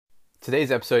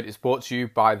Today's episode is brought to you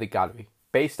by The Gallery.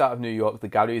 Based out of New York, The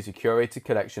Gallery is a curated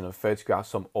collection of photographs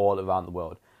from all around the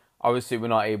world. Obviously, we're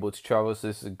not able to travel, so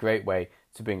this is a great way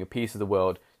to bring a piece of the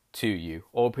world to you.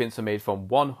 All prints are made from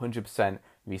 100%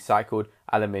 recycled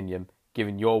aluminium,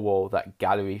 giving your wall that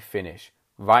gallery finish.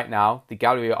 Right now, The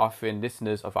Gallery are offering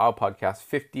listeners of our podcast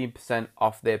 15%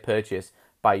 off their purchase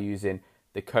by using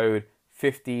the code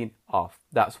 15OFF.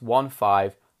 That's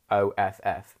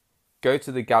 150FF. Go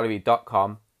to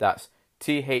thegallery.com. That's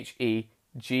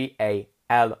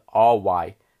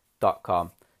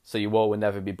TheGallery.com. So your wall will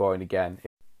never be boring again.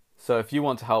 So if you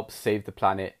want to help save the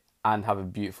planet and have a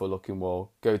beautiful looking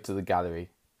wall, go to The Gallery.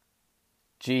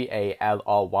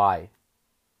 GALRY.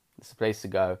 It's the place to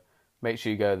go. Make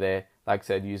sure you go there. Like I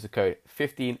said, use the code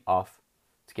 15OFF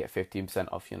to get 15%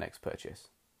 off your next purchase.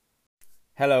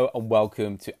 Hello and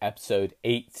welcome to episode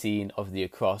 18 of the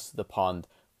Across the Pond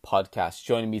podcast.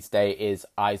 Joining me today is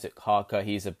Isaac Harker.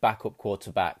 He's a backup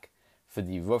quarterback for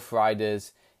the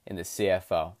Roughriders in the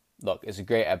CFL. Look, it's a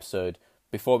great episode.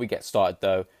 Before we get started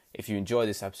though, if you enjoy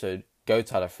this episode, go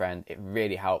tell a friend. It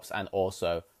really helps. And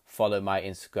also follow my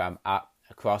Instagram at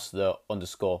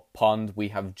 @across_the_pond. We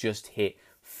have just hit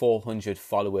 400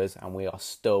 followers and we are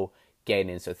still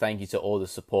gaining. So thank you to all the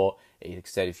support. Like I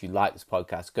said, if you like this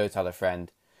podcast, go tell a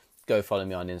friend. Go follow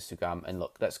me on Instagram. And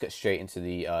look, let's get straight into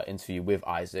the interview with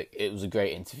Isaac. It was a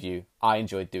great interview. I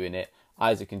enjoyed doing it.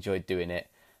 Isaac enjoyed doing it.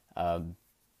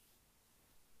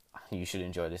 You should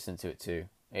enjoy listening to it too.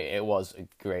 It was a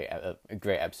great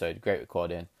episode, great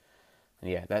recording.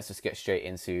 And yeah, let's just get straight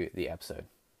into the episode.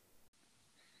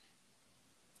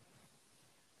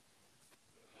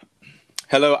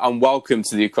 Hello and welcome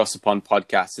to the Across the Pond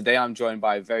podcast. Today I'm joined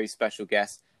by a very special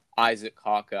guest, Isaac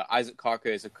Harker. Isaac Harker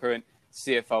is a current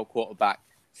CFL quarterback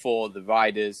for the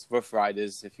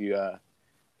Roughriders, if you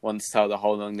want to tell the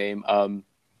whole long name.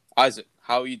 Isaac,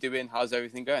 how are you doing? How's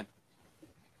everything going?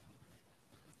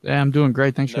 Yeah, I'm doing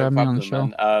great. Thanks for having me on the show.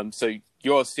 Man. So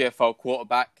you're a CFL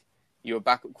quarterback. You're a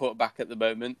backup quarterback at the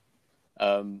moment.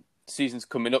 Season's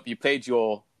coming up. You played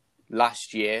your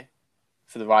last year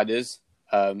for the Riders.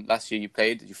 Last year you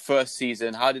played your first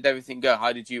season. How did everything go?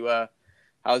 How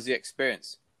was the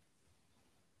experience?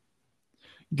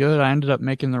 Good. I ended up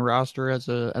making the roster as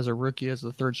a rookie, as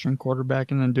the third string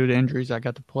quarterback, and then due to injuries, I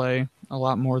got to play a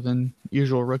lot more than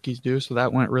usual rookies do. So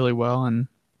that went really well, and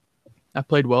I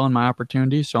played well in my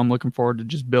opportunities. So I'm looking forward to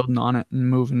just building on it and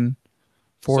moving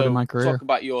forward in my career. Talk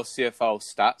about your CFL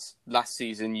stats. Last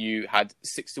season, you had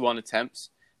 61 attempts,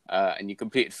 and you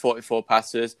completed 44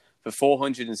 passes for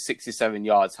 467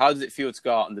 yards. How does it feel to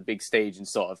go out on the big stage and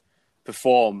sort of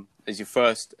perform as your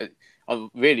first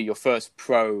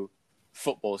pro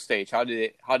football stage? How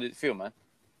did it feel, man?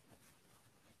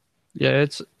 Yeah,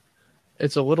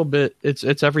 it's a little bit,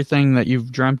 it's everything that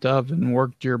you've dreamt of and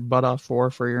worked your butt off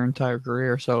for your entire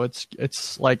career. So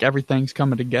it's like everything's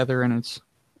coming together, and it's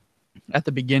at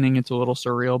the beginning it's a little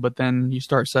surreal, but then you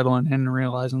start settling in and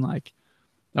realizing like,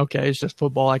 okay, it's just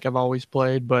football like I've always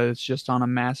played, but it's just on a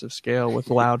massive scale with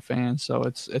loud fans. So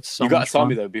it's so. You got to tell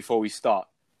me though before we start,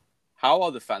 how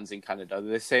are the fans in Canada? Are they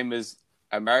the same as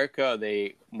America? Are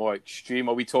they more extreme?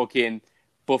 Are we talking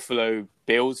Buffalo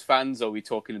Bills fans? Or are we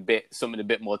talking something a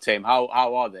bit more tame? How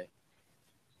are they?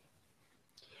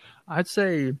 I'd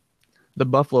say the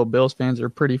Buffalo Bills fans are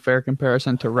a pretty fair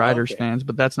comparison to Riders fans,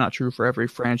 but that's not true for every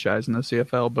franchise in the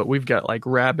CFL. But we've got like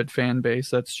rabid fan base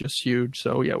that's just huge.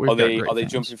 So yeah, are they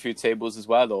jumping through tables as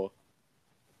well, or?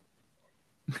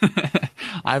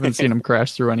 I haven't seen them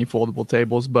crash through any foldable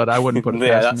tables, but I wouldn't put it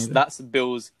past them either. That's the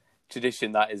Bills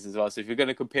tradition, that is as well. So if you're going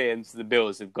to compare them to the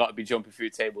Bills, they've got to be jumping through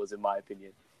tables, in my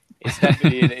opinion. It's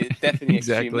definitely exactly.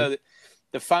 Extreme. No,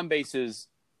 the fan bases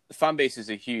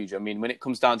are huge. I mean, when it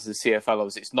comes down to the CFL,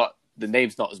 obviously the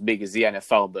name's not as big as the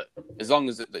NFL, but as long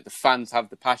as the fans have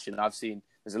the passion, I've seen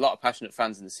there's a lot of passionate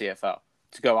fans in the CFL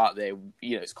to go out there.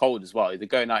 You know, it's cold as well. They're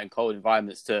going out in cold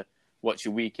environments to watch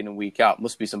you week in and week out.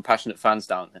 Must be some passionate fans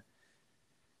down there.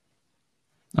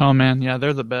 Oh man, yeah,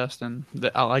 they're the best. And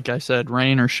like I said,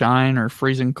 rain or shine or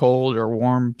freezing cold or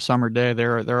warm summer day,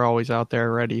 they're always out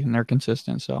there ready and they're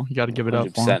consistent. So you got to give it 100%.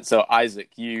 Up for them. So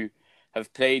Isaac, you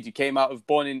have played. You came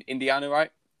born in Indiana,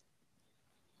 right?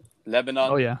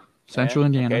 Lebanon. Oh yeah. Central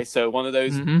Indiana. Okay, so one of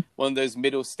those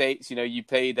middle states. You know, you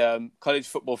played college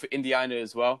football for Indiana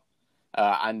as well,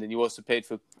 and then you also played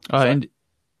for Indiana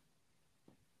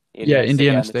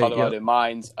State, the Colorado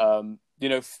Mines. You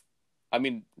know, I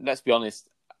mean, let's be honest.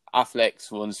 Athletics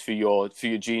runs through your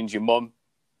genes. Your mum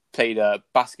played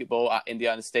basketball at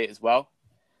Indiana State as well,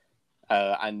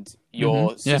 and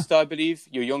your sister, I believe,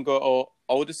 your younger or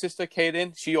older sister,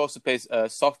 Kaylin, she also plays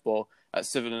softball at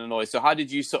Southern Illinois. So how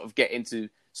did you sort of get into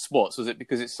sports? Was it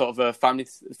because it's sort of a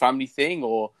family thing,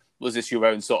 or was this your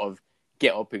own sort of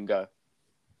get up and go?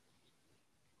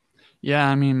 Yeah,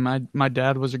 I mean, my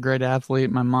dad was a great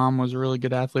athlete. My mom was a really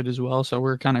good athlete as well. So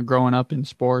we're kind of growing up in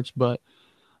sports, but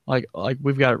like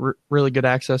we've got really good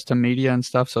access to media and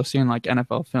stuff. So seeing like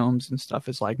NFL films and stuff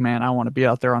is like, man, I want to be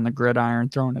out there on the gridiron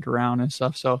throwing it around and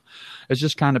stuff. So it's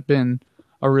just kind of been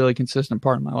a really consistent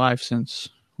part of my life since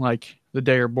like the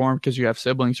day you're born, because you have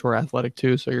siblings who are athletic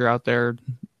too. So you're out there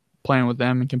playing with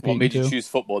them and What competing made you too. choose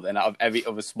football then out of every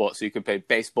other sport? So you could play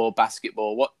baseball,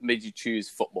 basketball. What made you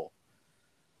choose football?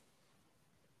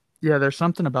 Yeah, there's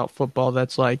something about football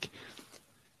that's like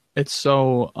it's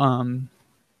so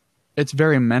it's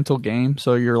very mental game.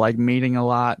 So you're like meeting a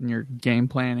lot and you're game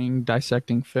planning,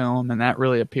 dissecting film, and that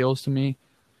really appeals to me.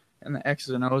 And the X's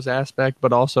and O's aspect,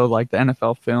 but also like the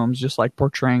NFL films, just like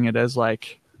portraying it as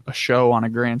like a show on a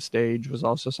grand stage was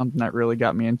also something that really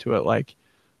got me into it. Like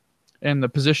in the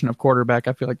position of quarterback,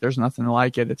 I feel like there's nothing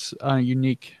like it. It's a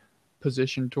unique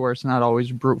position to where it's not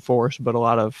always brute force, but a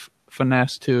lot of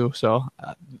finesse too. So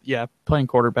yeah, playing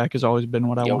quarterback has always been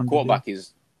what I Yeah, well, wanted to do. quarterback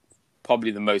is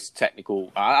probably the most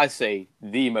technical. I'd say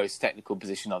the most technical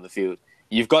position on the field.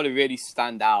 You've got to really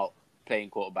stand out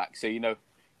playing quarterback. So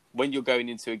when you're going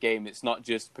into a game, it's not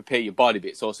just prepare your body, but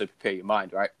it's also prepare your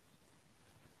mind, right?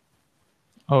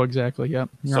 Oh, exactly. Yep.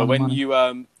 You're So on the when money.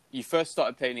 you first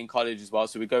started playing in college as well,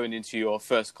 so we're going into your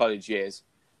first college years.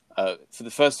 For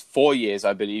the first 4 years,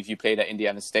 I believe you played at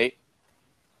Indiana State,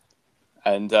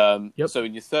 and Yep. so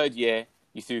in your third year,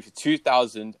 you threw for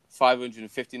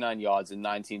 2,559 yards and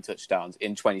 19 touchdowns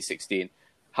in 2016.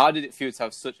 How did it feel to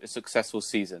have such a successful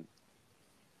season?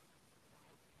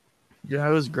 Yeah,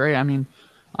 it was great. I mean,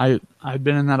 I've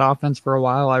been in that offense for a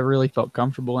while. I really felt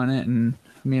comfortable in it, and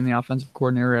me and the offensive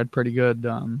coordinator had pretty good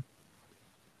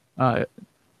uh,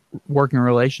 working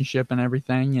relationship and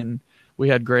everything. And we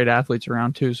had great athletes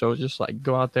around too. So it was just like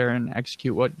go out there and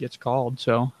execute what gets called.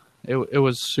 So it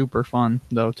was super fun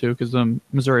though too, because the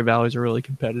Missouri Valley is a really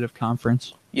competitive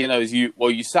conference. As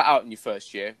you sat out in your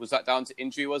first year. Was that down to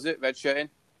injury? Was it redshirting?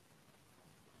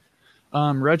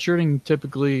 Redshirting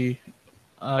typically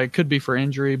it could be for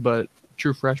injury, but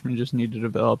true freshmen just need to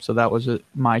develop. So that was it.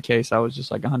 My case. I was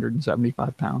just like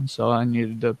 175 pounds, so I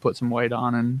needed to put some weight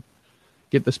on and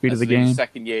get the speed of the In your game.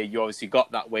 second year, you obviously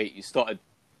got that weight. You started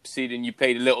seeding. You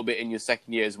played a little bit in your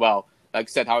second year as well. Like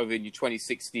I said, however, in your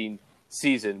 2016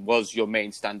 season was your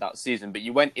main standout season. But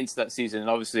you went into that season, and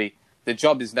obviously the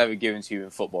job is never given to you in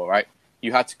football, right?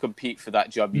 You had to compete for that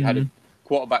job. You had a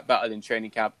quarterback battle in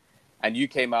training camp, and you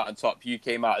came out on top. You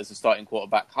came out as the starting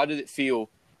quarterback. How did it feel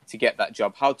to get that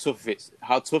job? How tough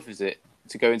is it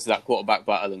to go into that quarterback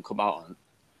battle and come out on?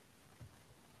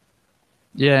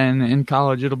 Yeah, and in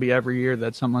college, it'll be every year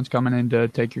that someone's coming in to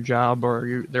take your job,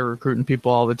 or they're recruiting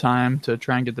people all the time to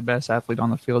try and get the best athlete on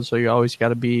the field. So you always got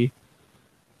to be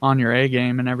on your A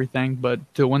game and everything. But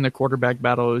to win the quarterback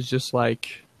battle is just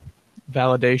like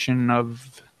validation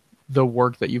of the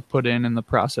work that you've put in and the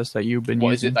process that you've been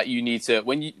What using. is it that you need to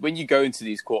when you go into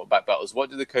these quarterback battles? What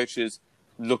do the coaches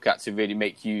look at to really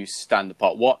make you stand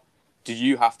apart? What do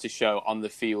you have to show on the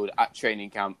field at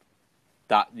training camp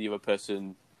that the other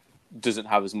person doesn't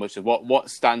have as much of? What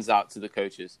stands out to the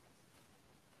coaches?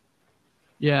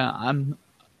 Yeah,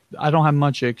 I don't have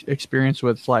much experience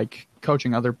with like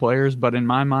coaching other players, but in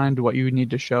my mind, what you need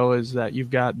to show is that you've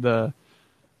got the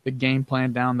game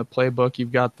plan down, the playbook.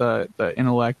 You've got the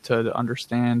intellect to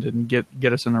understand and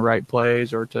get us in the right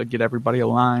plays or to get everybody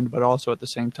aligned. But also at the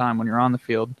same time, when you're on the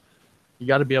field, you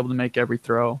got to be able to make every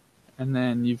throw, and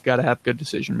then you've got to have good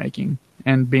decision making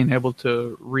and being able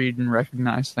to read and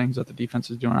recognize things that the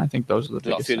defense is doing. I think those are the Do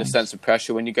you not biggest feel a things. sense of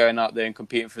pressure when you're going out there and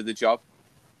competing for the job?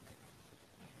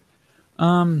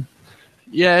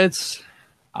 Yeah, it's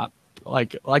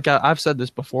I've said this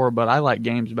before, but I like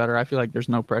games better. I feel like there's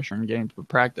no pressure in games, but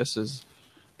practices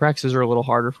are a little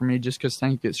harder for me just because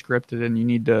things get scripted and you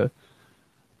need to.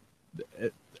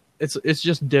 It's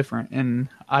just different, and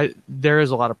there is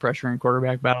a lot of pressure in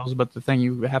quarterback battles. But the thing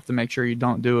you have to make sure you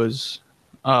don't do is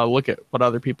look at what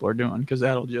other people are doing, because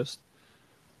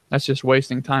that's just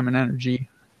wasting time and energy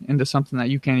into something that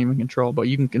you can't even control. But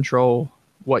you can control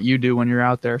what you do when you're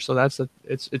out there. So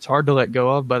it's hard to let go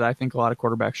of, but I think a lot of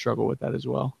quarterbacks struggle with that as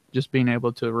well. Just being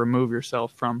able to remove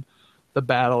yourself from the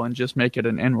battle and just make it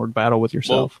an inward battle with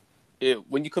yourself. Well,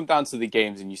 when you come down to the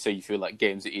games and you say you feel like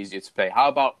games are easier to play, how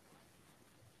about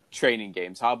training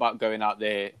games? How about going out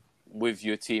there with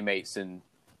your teammates and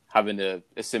having a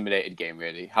simulated game,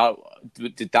 really? How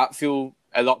did that feel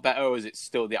a lot better, or is it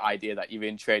still the idea that you're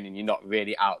in training, you're not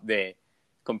really out there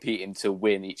competing to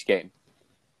win each game?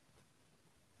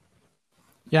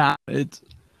 Yeah,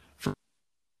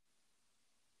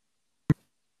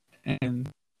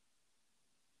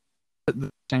 the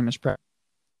same as prep.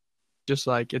 Just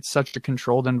like it's such a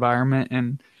controlled environment,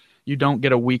 and you don't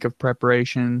get a week of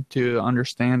preparation to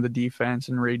understand the defense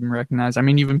and read and recognize. I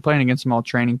mean, you've been playing against them all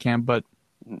training camp, but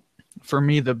for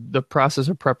me, the process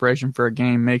of preparation for a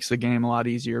game makes the game a lot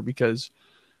easier because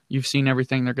you've seen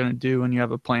everything they're going to do and you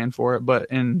have a plan for it. But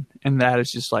in that,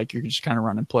 it's just like you're just kind of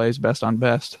running plays best on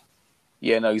best.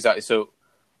 Yeah, no, exactly. So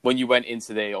when you went in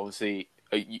today, obviously,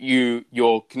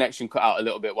 your connection cut out a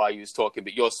little bit while you was talking,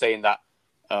 but you're saying that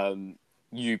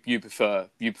you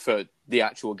prefer the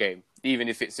actual game, even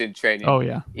if it's in training. Oh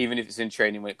yeah. Even if it's in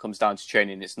training, when it comes down to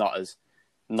training, it's not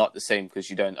the same because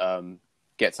you don't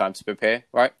get time to prepare,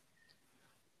 right?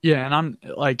 Yeah, and I'm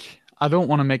like, I don't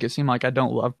want to make it seem like I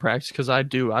don't love practice because I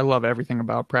do. I love everything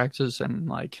about practice, and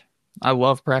like I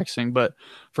love practicing. But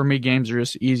for me, games are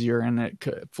just easier, and it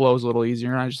flows a little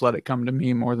easier, and I just let it come to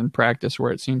me more than practice,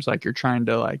 where it seems like you're trying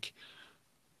to like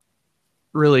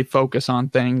really focus on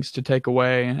things to take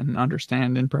away and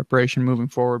understand in preparation moving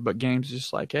forward. But games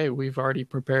just like, hey, we've already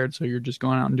prepared, so you're just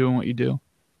going out and doing what you do.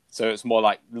 So it's more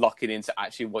like locking into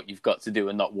actually what you've got to do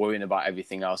and not worrying about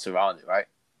everything else around it, right?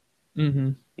 Mm-hmm.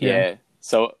 Yeah.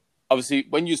 So obviously,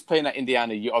 when you was playing at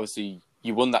Indiana, you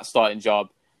won that starting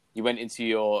job. You went into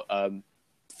your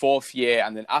fourth year,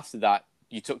 and then after that,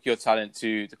 you took your talent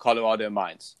to the Colorado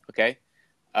Mines. Okay,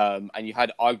 and you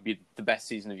had arguably the best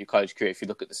season of your college career if you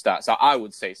look at the stats. So I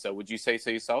would say so. Would you say so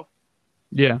yourself?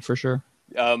 Yeah, for sure.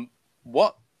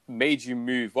 What made you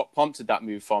move? What prompted that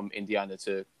move from Indiana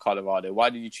to Colorado? Why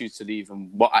did you choose to leave,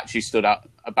 and what actually stood out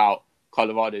about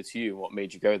Colorado to you? What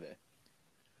made you go there?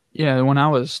 Yeah, when I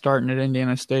was starting at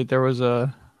Indiana State, there was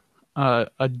a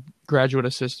graduate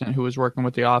assistant who was working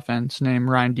with the offense named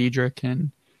Ryan Diedrich,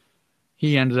 and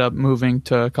he ended up moving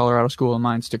to Colorado School of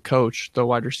Mines to coach the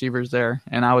wide receivers there,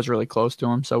 and I was really close to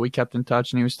him, so we kept in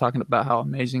touch, and he was talking about how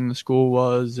amazing the school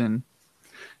was and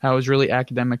how it was really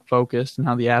academic focused and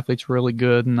how the athletes were really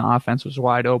good and the offense was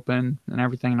wide open and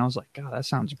everything, and I was like, God, that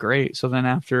sounds great. So then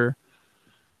after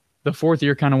the fourth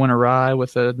year kind of went awry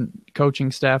with a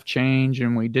coaching staff change,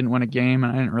 and we didn't win a game,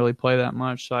 and I didn't really play that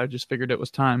much. So I just figured it was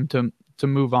time to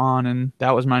move on, and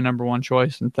that was my number one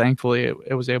choice. And thankfully,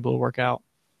 it was able to work out.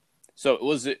 So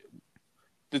was it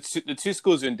the two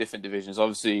schools are in different divisions?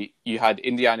 Obviously, you had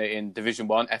Indiana in Division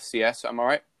 1, FCS. Am I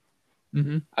right?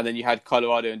 Mm-hmm. And then you had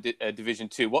Colorado in Division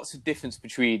 2. What's the difference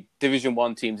between Division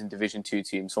 1 teams and Division 2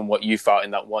 teams from what you felt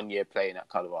in that 1 year playing at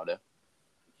Colorado?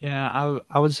 Yeah,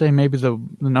 I would say maybe the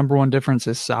number one difference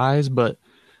is size, but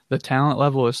the talent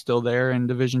level is still there in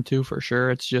Division II for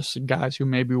sure. It's just guys who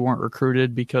maybe weren't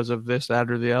recruited because of this, that,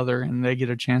 or the other, and they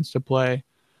get a chance to play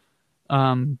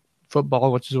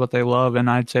football, which is what they love.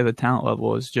 And I'd say the talent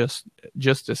level is just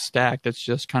as stacked. It's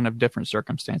just kind of different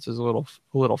circumstances, a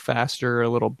little faster, a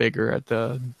little bigger at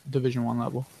the Division I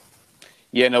level.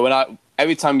 Yeah, no.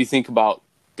 Every time you think about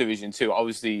Division 2,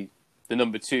 obviously the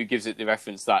number 2 gives it the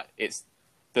reference that it's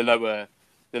the lower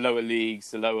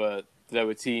leagues, the lower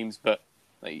teams, but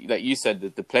like you said,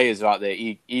 the players are out there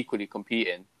equally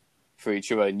competing for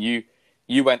each other. And you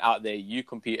went out there, you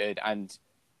competed, and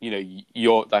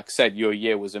your like I said, your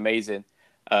year was amazing.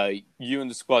 You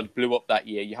and the squad blew up that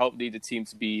year. You helped lead the team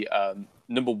to be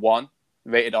number 1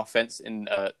 rated offense in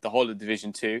the whole of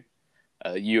Division 2.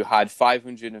 You had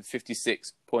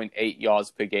 556.8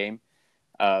 yards per game.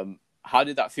 How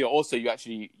did that feel? Also,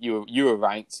 you were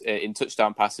ranked in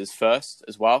touchdown passes first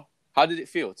as well. How did it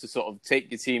feel to sort of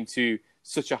take your team to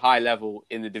such a high level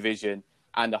in the division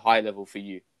and a high level for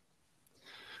you?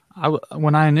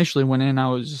 When I initially went in, I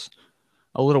was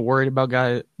a little worried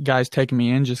about guys taking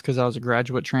me in just because I was a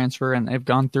graduate transfer, and they've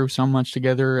gone through so much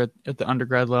together at the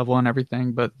undergrad level and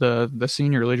everything. But the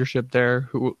senior leadership there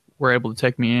who were able to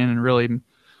take me in, and really,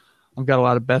 I've got a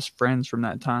lot of best friends from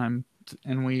that time.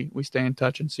 And we stay in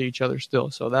touch and see each other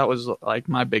still. So that was like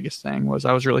my biggest thing was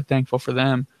I was really thankful for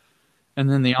them. And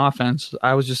then the offense,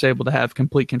 I was just able to have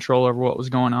complete control over what was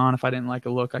going on. If I didn't like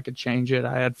a look, I could change it.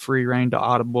 I had free reign to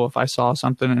audible if I saw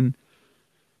something. And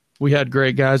we had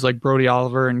great guys like Brody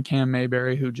Oliver and Cam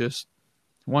Mayberry who just,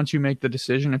 once you make the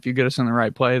decision, if you get us in the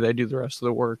right play, they do the rest of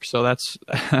the work. So that's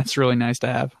really nice to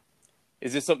have.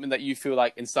 Is this something that you feel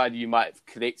like inside you might have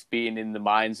clicked being in the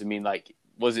Mines? I mean, like,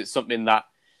 was it something that,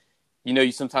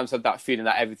 you sometimes have that feeling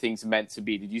that everything's meant to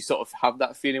be? Did you sort of have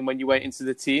that feeling when you went into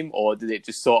the team, or did it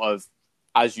just sort of,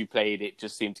 as you played, it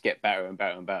just seemed to get better and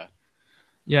better and better?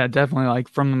 Yeah, definitely. Like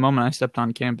from the moment I stepped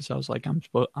on campus, I was like,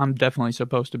 I'm definitely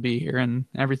supposed to be here, and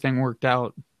everything worked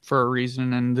out for a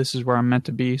reason, and this is where I'm meant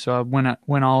to be. So I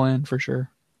went all in for sure.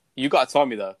 You got to tell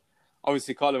me though.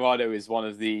 Obviously, Colorado is one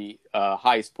of the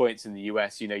highest points in the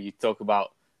US. You talk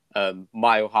about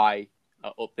Mile High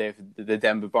up there for the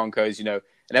Denver Broncos.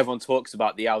 and everyone talks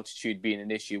about the altitude being an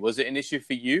issue. Was it an issue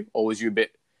for you, or was you a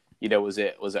bit, was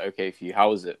it okay for you?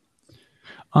 How was it?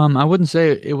 I wouldn't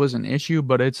say it was an issue,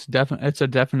 but it's a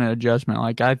definite adjustment.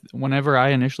 Like whenever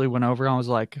I initially went over, I was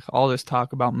like, all this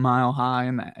talk about mile high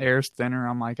and the air's thinner.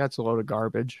 I'm like, that's a load of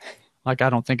garbage. Like, I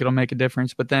don't think it'll make a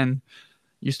difference. But then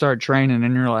you start training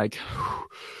and you're like,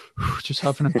 just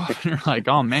huffing and puffing. You're like,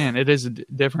 oh man, it is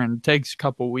different. It takes a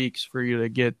couple weeks for you to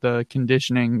get the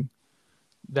conditioning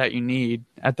that you need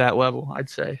at that level, I'd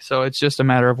say. So it's just a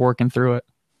matter of working through it.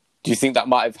 Do you think that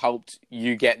might have helped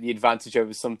you get the advantage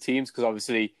over some teams? Because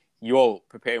obviously you're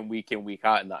preparing week in, week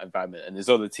out in that environment, and there's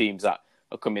other teams that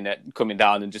are coming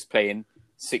down and just playing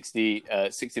 60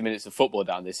 minutes of football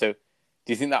down there. So do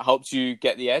you think that helps you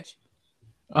get the edge?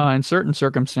 In certain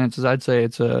circumstances, I'd say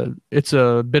it's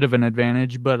a bit of an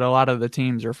advantage, but a lot of the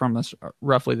teams are from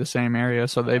roughly the same area,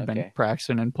 so they've been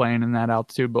practicing and playing in that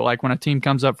altitude. But like when a team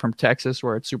comes up from Texas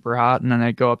where it's super hot, and then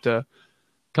they go up to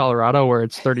Colorado where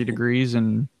it's 30 degrees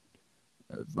and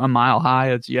a mile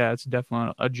high, it's definitely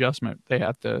an adjustment they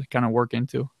have to kind of work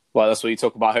into. Well, that's what you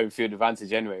talk about home field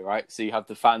advantage anyway, right? So you have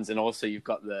the fans, and also you've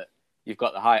got the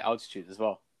high altitude as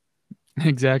well.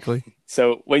 Exactly.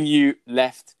 So when you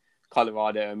left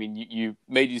Colorado, I mean, you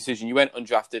made your decision. You went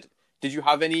undrafted. Did you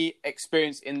have any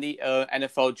experience in the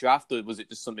NFL draft, or was it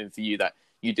just something for you that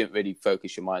you didn't really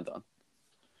focus your mind on?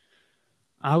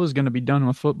 I was going to be done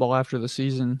with football after the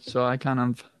season, so I kind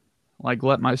of like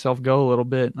let myself go a little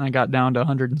bit. I got down to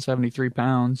 173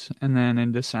 pounds, and then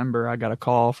in December I got a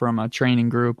call from a training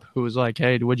group who was like,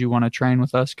 hey, would you want to train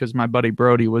with us? Because my buddy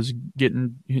Brody was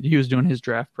doing his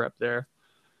draft prep there.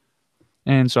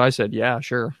 And so I said, yeah,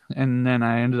 sure. And then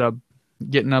I ended up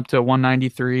getting up to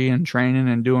 193 and training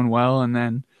and doing well. And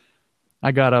then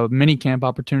I got a mini camp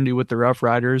opportunity with the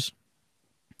Roughriders.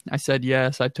 I said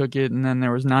yes, I took it. And then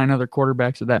there was 9 other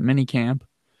quarterbacks at that mini camp.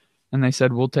 And they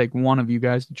said, we'll take one of you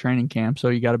guys to training camp. So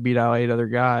you got to beat out 8 other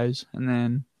guys. And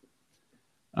then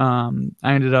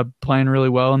I ended up playing really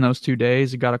well in those 2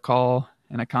 days. I got a call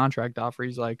and a contract offer.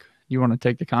 He's like, you want to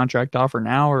take the contract offer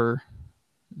now or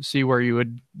see where you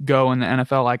would go in the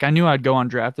NFL? Like, I knew I'd go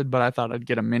undrafted, but I thought I'd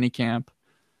get a mini camp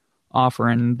offer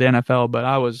in the NFL. But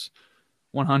I was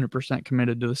 100%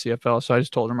 committed to the CFL. So I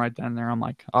just told him right then and there, I'm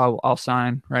like, I'll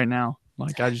sign right now.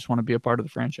 Like, I just want to be a part of the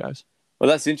franchise. Well,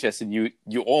 that's interesting.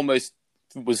 You almost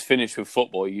was finished with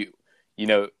football.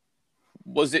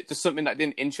 Was it just something that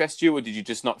didn't interest you, or did you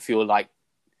just not feel like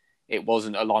it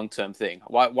wasn't a long-term thing?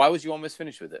 Why was you almost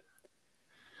finished with it?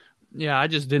 Yeah, I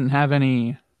just didn't have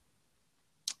any.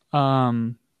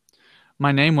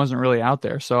 My name wasn't really out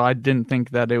there, so I didn't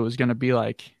think that it was going to be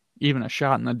like even a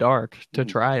shot in the dark to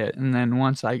try it. And then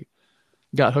once I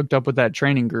got hooked up with that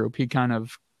training group, he kind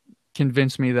of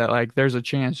convinced me that like there's a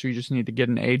chance you just need to get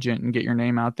an agent and get your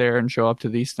name out there and show up to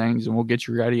these things, and we'll get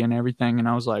you ready and everything. And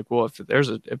I was like, well, if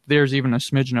there's even a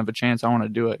smidgen of a chance, I want to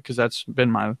do it, because that's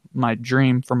been my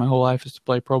dream for my whole life, is to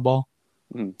play pro ball.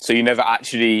 So you never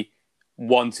actually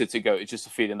wanted to go. It's just a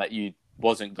feeling that you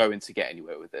wasn't going to get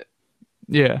anywhere with it.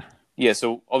 Yeah.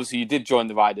 So obviously you did join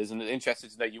the Riders, and it's interesting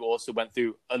to know you also went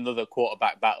through another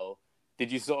quarterback battle.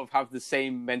 Did you sort of have the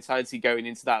same mentality going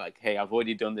into that? Like, hey, I've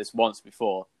already done this once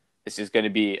before. This is going to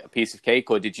be a piece of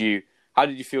cake. Or how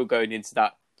did you feel going into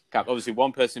that camp? Obviously,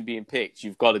 one person being picked,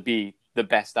 you've got to be the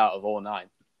best out of all 9.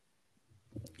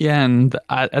 Yeah. And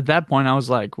at that point I was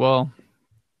like, well,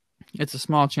 it's a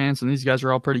small chance, and these guys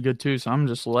are all pretty good too, so I'm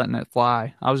just letting it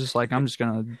fly. I was just like, I'm just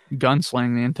going to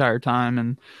gunsling the entire time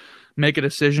and make a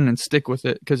decision and stick with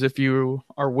it. Because if you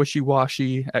are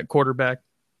wishy-washy at quarterback,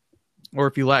 or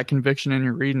if you lack conviction in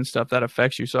your read and stuff, that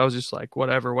affects you. So I was just like,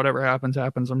 whatever happens.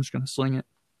 I'm just going to sling it.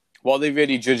 What are they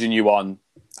really judging you on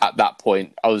at that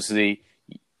point? Obviously,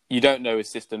 you don't know a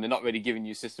system. They're not really giving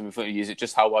you a system in front of you. Is it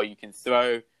just how well you can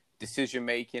throw,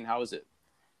 decision-making? How is it?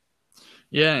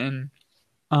 Yeah, and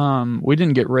we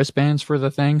didn't get wristbands for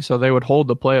the thing, so they would hold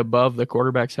the play above the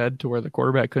quarterback's head to where the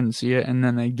quarterback couldn't see it, and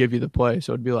then they'd give you the play.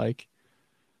 So it'd be like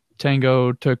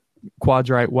Tango to quads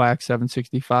right whack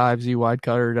 765, Z wide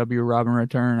cutter, W robin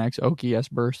return, X Okie, S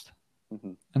burst.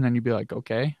 Mm-hmm. And then you'd be like,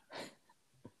 okay.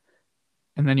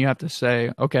 And then you have to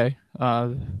say, okay,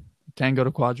 Tango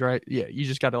to quads right. Yeah, you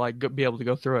just got to like be able to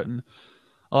go through it. And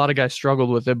a lot of guys struggled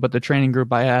with it, but the training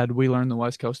group I had, we learned the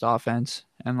West Coast offense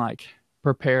and like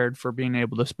prepared for being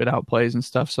able to spit out plays and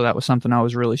stuff. So that was something I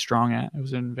was really strong at. It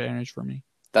was an advantage for me.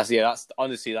 That's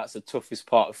honestly, that's the toughest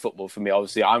part of football for me.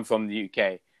 Obviously, I'm from the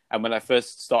UK, and when I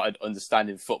first started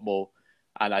understanding football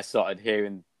and I started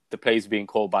hearing the plays being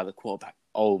called by the quarterback,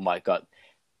 oh my God,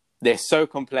 they're so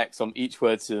complex from each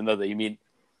word to another. You mean,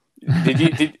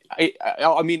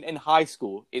 I mean, in high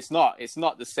school, it's not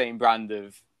the same brand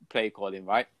of play calling,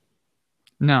 right?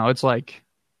 No, it's like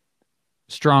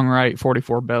strong right,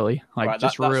 44 belly, like Right.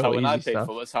 just That's how real when I easy played stuff.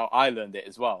 football, that's how I learned it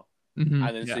as well. And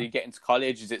then so Yeah. you get into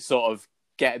college, is it sort of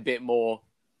get a bit more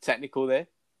technical there?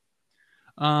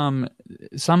 Um,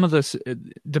 some of this,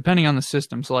 depending on the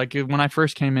system. So like when I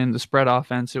first came in, the spread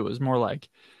offense, it was more like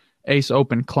ace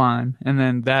open climb, and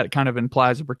then that kind of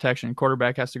implies a protection.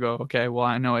 Quarterback has to go, okay, well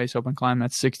I know ace open climb,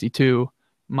 that's 62,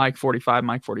 Mike 45,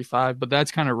 Mike 45, but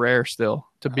that's kind of rare still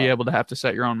to be able to have to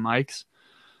set your own mics.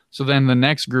 So then the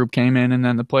next group came in, and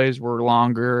then the plays were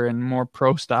longer and more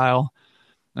pro style.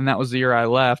 And that was the year I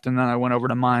left. And then I went over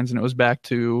to Mines, and it was back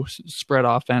to spread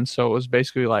offense. So it was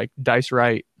basically like dice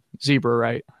right, zebra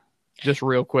right, just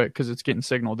real quick because it's getting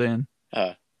signaled in.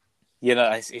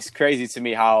 It's crazy to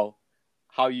me how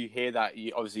you hear that.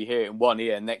 You obviously hear it in one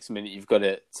ear, and next minute you've got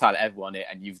to tell everyone it,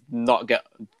 and you've not got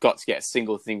to get a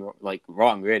single thing like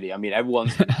wrong. Really, I mean,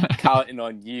 everyone's counting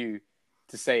on you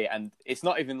to say it, and it's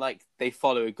not even like they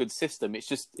follow a good system. It's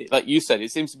just like you said,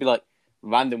 it seems to be like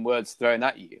random words thrown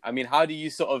at you. I mean, how do you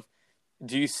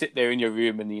do you sit there in your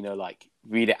room and like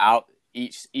read it out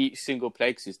each single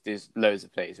play? Because there's loads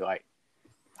of plays, right?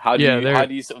 How do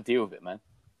you sort of deal with it, man?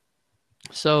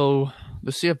 So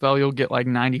the CFL, you'll get like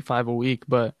 95 a week,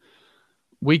 but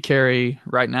we carry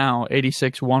right now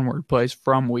 86 one-word plays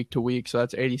from week to week. So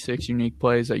that's 86 unique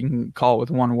plays that you can call with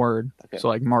one word. Okay. So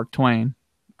like Mark Twain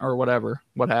or whatever,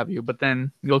 what have you. But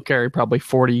then you'll carry probably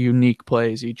 40 unique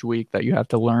plays each week that you have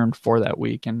to learn for that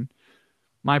week. And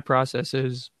my process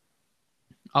is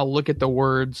I'll look at the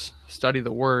words, study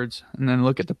the words, and then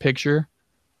look at the picture,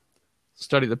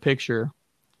 study the picture.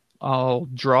 I'll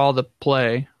draw the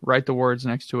play, write the words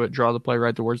next to it, draw the play,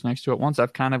 write the words next to it. Once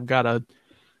I've kind of got a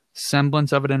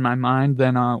semblance of it in my mind,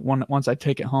 then once I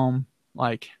take it home,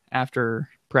 like after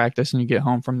practice and you get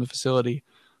home from the facility,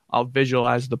 I'll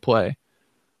visualize the play.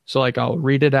 So like I'll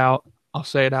read it out, I'll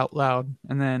say it out loud,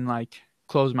 and then like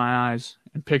close my eyes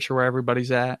and picture where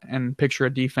everybody's at and picture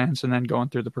a defense and then going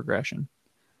through the progression.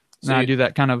 So I do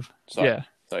that kind of, yeah.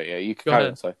 Sorry, yeah, you can carry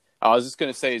on. Sorry. I was just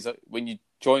going to say is that when you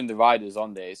join the Riders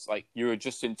on there, it's like you're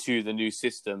adjusting to the new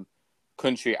system,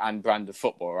 country and brand of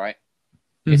football, right?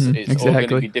 It's exactly. All going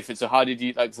to be different. So how did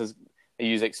you, like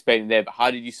you was explaining there, but how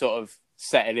did you sort of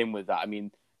settle in with that? I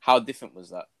mean, how different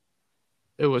was that?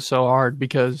 It was so hard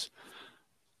because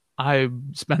I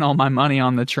spent all my money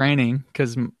on the training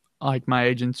because like my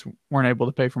agents weren't able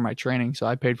to pay for my training, so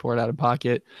I paid for it out of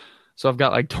pocket. So I've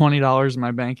got like $20 in my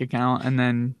bank account, and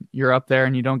then you're up there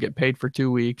and you don't get paid for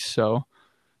 2 weeks. So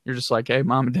you're just like, hey,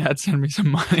 mom and dad, send me some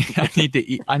money. I need to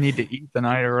eat. I need to eat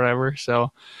tonight or whatever.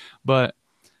 So, but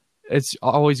it's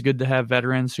always good to have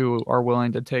veterans who are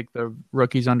willing to take the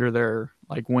rookies under their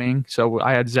like wing. So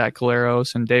I had Zach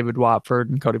Caleros and David Watford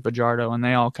and Cody Fajardo, and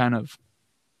they all kind of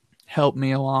helped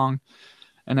me along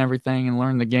and everything and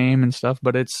learn the game and stuff.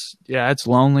 But it's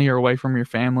lonely. You're away from your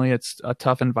family. It's a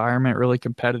tough environment, really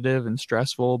competitive and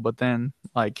stressful. But then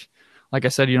like I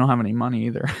said, you don't have any money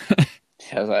either.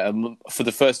 Yeah, for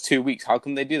the first 2 weeks, how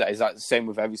come they do that? Is that the same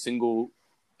with every single,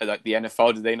 like the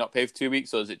NFL? Do they not pay for 2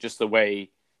 weeks, or is it just the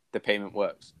way the payment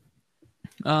works?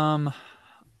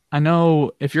 I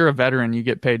know if you're a veteran, you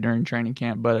get paid during training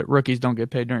camp, but rookies don't get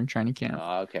paid during training camp.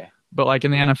 Oh, okay. But like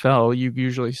in the NFL, you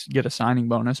usually get a signing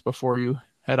bonus before you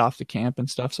head off to camp and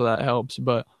stuff, so that helps.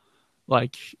 But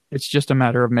like it's just a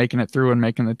matter of making it through and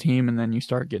making the team, and then you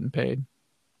start getting paid.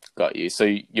 Got you. So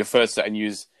your first set and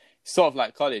use sort of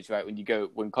like college, right?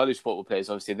 When college football players,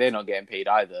 obviously they're not getting paid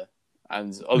either.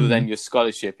 And other than your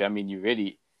scholarship, I mean, you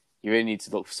really need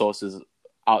to look for sources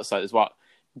outside as well.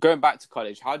 Going back to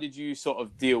college, how did you sort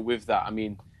of deal with that? I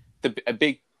mean, a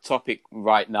big topic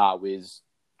right now is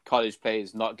college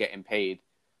players not getting paid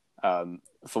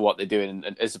for what they're doing.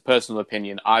 And as a personal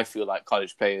opinion, I feel like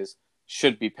college players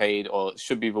should be paid or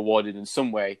should be rewarded in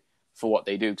some way for what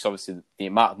they do, because obviously the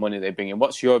amount of money they bring in.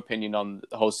 What's your opinion on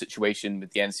the whole situation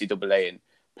with the NCAA and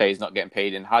players not getting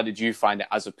paid? And how did you find it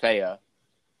as a player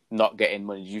not getting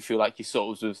money? Did you feel like you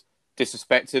sort of was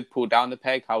disrespected, pulled down the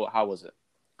peg? How was it?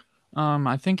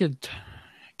 I think it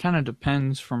kind of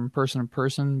depends from person to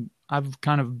person. I've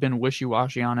kind of been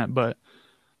wishy-washy on it, but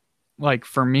like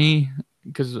for me,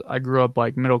 because I grew up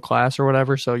like middle class or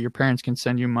whatever, so your parents can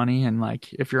send you money, and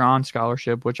like if you're on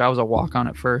scholarship, which I was a walk-on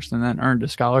at first and then earned a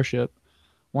scholarship,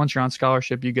 once you're on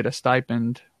scholarship, you get a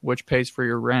stipend which pays for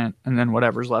your rent, and then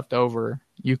whatever's left over,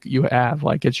 you have,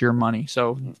 like it's your money.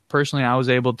 So personally, I was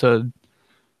able to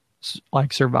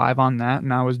like survive on that,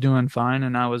 and I was doing fine,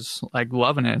 and I was like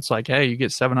loving it. It's like, hey, you get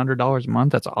 $700 a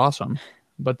month, that's awesome.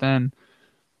 But then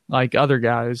like other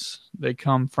guys, they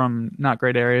come from not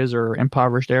great areas or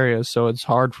impoverished areas, so it's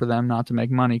hard for them not to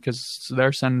make money because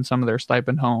they're sending some of their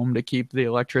stipend home to keep the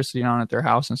electricity on at their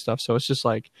house and stuff. So it's just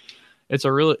like it's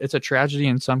a tragedy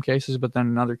in some cases, but then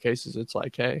in other cases it's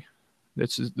like, hey,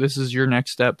 this is your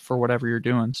next step for whatever you're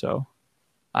doing. So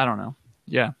I don't know.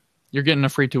 Yeah, you're getting a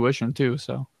free tuition too.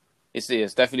 So It's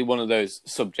definitely one of those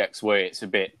subjects where it's a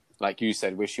bit, like you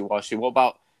said, wishy-washy. What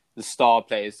about the star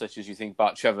players, such as you think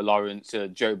about Trevor Lawrence,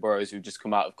 Joe Burrows, who've just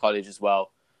come out of college as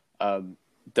well?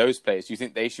 Those players, do you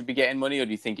think they should be getting money, or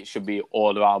do you think it should be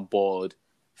all around board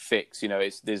fixed?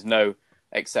 There's no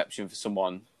exception for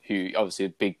someone who, obviously, a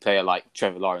big player like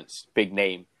Trevor Lawrence, big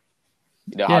name.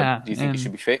 How do you think it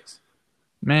should be fixed?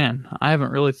 Man, I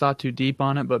haven't really thought too deep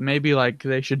on it, but maybe like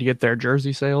they should get their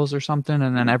jersey sales or something,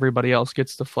 and then everybody else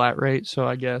gets the flat rate. So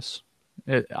I guess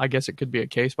it could be a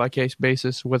case by case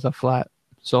basis with a flat.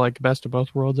 So like best of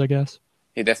both worlds, I guess.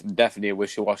 Yeah, definitely a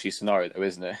wishy-washy scenario, though,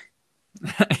 isn't it?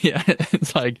 Yeah,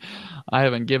 it's like I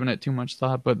haven't given it too much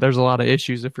thought, but there's a lot of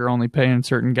issues if you're only paying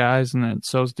certain guys, and then it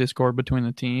sows discord between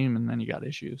the team, and then you got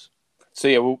issues. So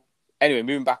yeah, well, anyway,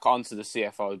 moving back onto the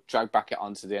CFL, drag back it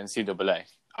onto the NCAA.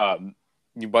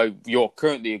 You're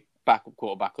currently a backup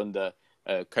quarterback under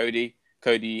Cody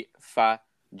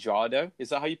Fajardo. Is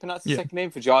that how you pronounce the second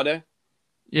name, Fajardo?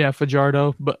 Yeah,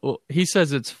 Fajardo, but he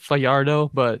says it's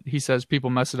Fajardo, but he says people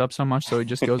mess it up so much, so he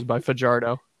just goes by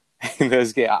Fajardo.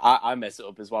 I mess it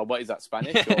up as well. What is that,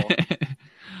 Spanish? Or?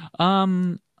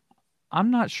 I'm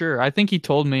not sure. I think he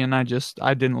told me, and I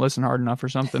didn't listen hard enough or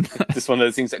something. Just one of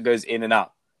those things that goes in and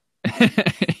out.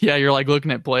 Yeah, you're like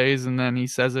looking at plays, and then he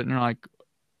says it, and you're like,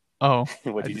 oh,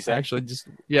 what did you say? Actually, just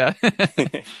yeah.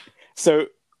 So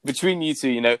between you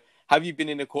two, have you been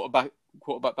in a quarterback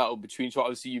battle between two?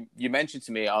 Obviously, you mentioned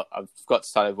to me, I've got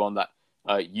to tell everyone that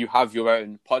you have your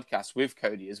own podcast with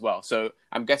Cody as well. So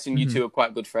I'm guessing you two are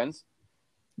quite good friends.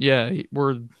 Yeah,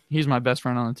 he's my best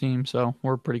friend on the team, so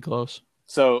we're pretty close.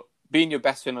 So being your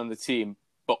best friend on the team,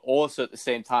 but also at the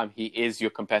same time, he is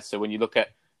your competitor. When you look at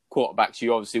quarterbacks,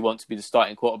 you obviously want to be the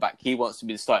starting quarterback. He wants to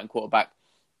be the starting quarterback.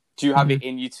 Do you have it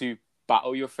in you to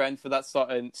battle your friend for that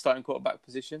starting quarterback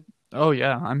position? Oh,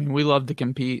 yeah. I mean, we love to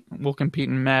compete. We'll compete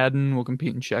in Madden. We'll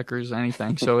compete in checkers,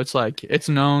 anything. So it's like, it's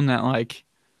known that like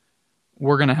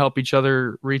we're going to help each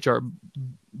other reach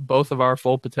both of our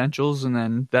full potentials. And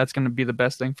then that's going to be the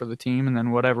best thing for the team. And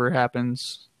then whatever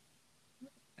happens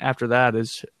after that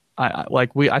is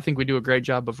I think we do a great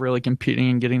job of really competing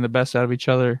and getting the best out of each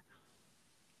other.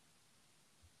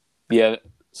 Yeah.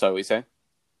 So what you saying?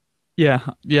 Yeah.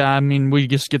 I mean, we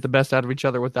just get the best out of each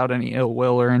other without any ill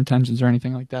will or intentions or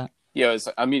anything like that. Yeah,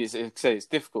 it's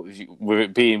difficult with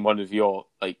it being one of your,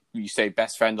 like you say,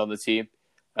 best friend on the team,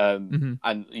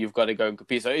 and you've got to go and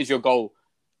compete. So is your goal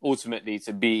ultimately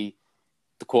to be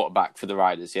the quarterback for the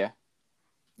Riders, yeah?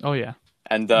 Oh, yeah.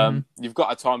 And you've got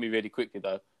to tell me really quickly,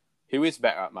 though, who is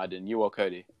better at Madden, you or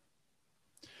Cody?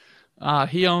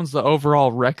 He owns the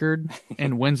overall record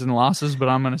in wins and losses, but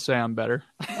I'm going to say I'm better.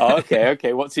 Oh,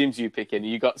 okay. What teams are you picking?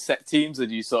 You got set teams, or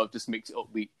do you sort of just mix it up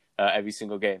every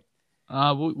single game?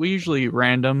 We usually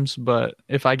randoms, but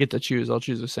if I get to choose, I'll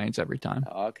choose the Saints every time.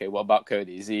 Oh, okay. What about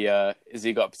Cody? Is he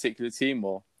got a particular team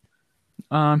or?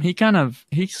 He's kind of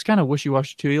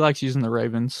wishy-washy too. He likes using the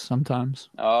Ravens sometimes.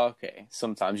 Oh, okay.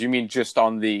 Sometimes. You mean just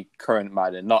on the current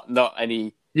Madden, not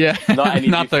any. Yeah, not any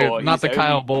not before. the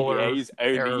Kyle Buller. Yeah, he's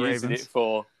only using Ravens. it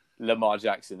for Lamar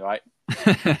Jackson, right?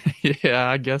 Yeah,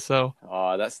 I guess so.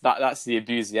 Oh, that's the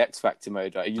abuse the X Factor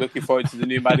mode, right? Are you looking forward to the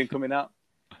new Madden coming out?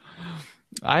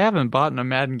 I haven't bought a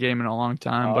Madden game in a long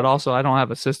time, but also I don't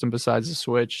have a system besides the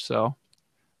Switch, so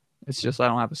it's just I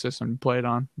don't have a system to play it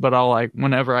on. But I'll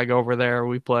whenever I go over there,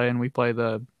 we play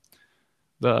the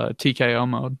TKO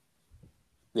mode.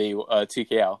 The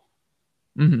TKL.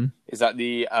 Mm-hmm. Is that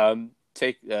the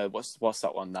what's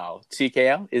that one now?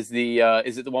 TKL is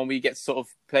it the one where you get to sort of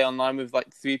play online with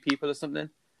like 3 people or something?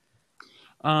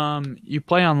 You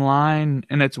play online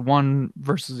and it's one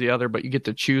versus the other, but you get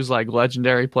to choose like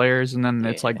legendary players, and then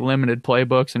it's like limited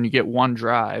playbooks, and you get one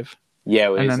drive.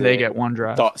 Yeah, and then they get one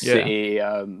drive. City.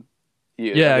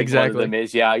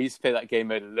 Exactly. I used to play that game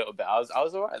mode a little bit. I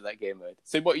was alright at that game mode.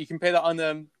 So what you can play that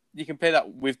on you can play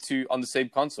that with 2 on the same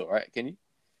console, right? Can you?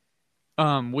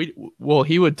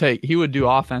 He would do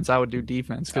offense, I would do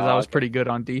defense, because I was pretty good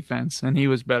on defense and he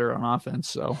was better on offense,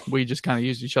 so we just kind of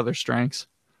used each other's strengths.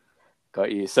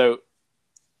 Got you. So,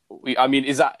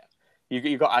 is that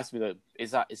you got to ask me though?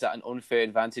 Is that an unfair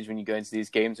advantage when you go into these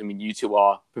games? I mean, you two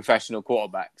are professional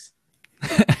quarterbacks.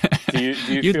 Do you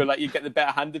feel like you get the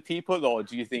better hand of people, or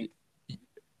do you think?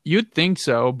 You'd think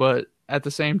so, but at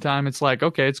the same time, it's like,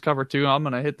 okay, it's cover 2. I'm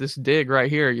going to hit this dig right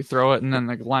here. You throw it, and then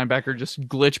the linebacker just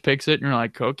glitch picks it, and you're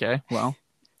like, okay, well,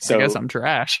 so I guess I'm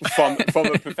trash. from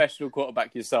a professional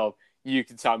quarterback yourself, you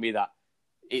can tell me that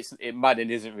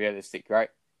Madden isn't realistic, right?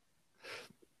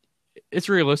 It's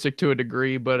realistic to a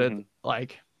degree, but it,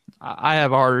 like, I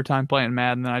have a harder time playing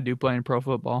Madden than I do playing pro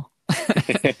football.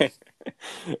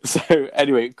 So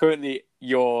anyway, currently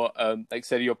you're, like I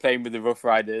said, you're playing with the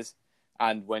Roughriders,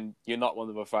 and when you're not one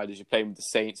of the Roughriders, you're playing with the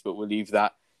Saints, but we'll leave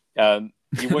that.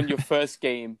 You won your first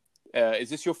game. Is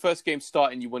this your first game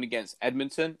starting? You won against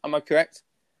Edmonton, am I correct?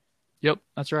 Yep,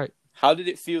 that's right. How did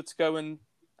it feel to go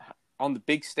on the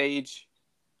big stage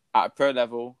at a pro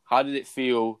level? How did it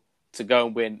feel to go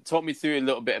and win? Talk me through a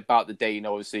little bit about the day,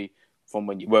 obviously, from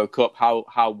when you woke up.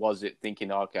 How was it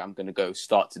thinking, okay, I'm going to go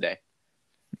start today?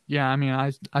 Yeah, I mean,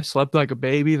 I slept like a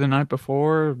baby the night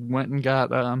before, went and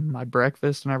got my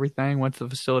breakfast and everything, went to the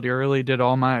facility early, did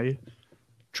all my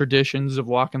traditions of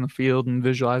walking the field and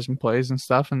visualizing plays and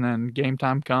stuff, and then game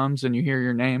time comes and you hear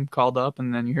your name called up,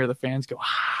 and then you hear the fans go,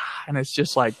 ah, and it's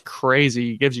just like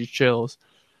crazy. It gives you chills.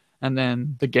 And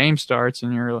then the game starts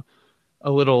and you're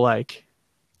a little like,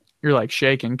 you're like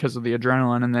shaking because of the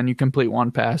adrenaline, and then you complete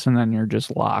one pass and then you're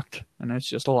just locked, and it's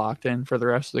just locked in for the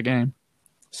rest of the game.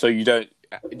 So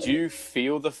do you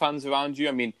feel the fans around you?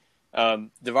 I mean,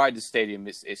 the Riders Stadium,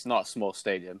 it's not a small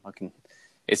stadium.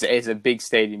 It's a big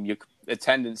stadium. Your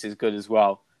attendance is good as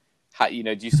well. Do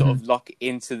you sort of lock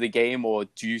into the game, or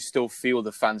do you still feel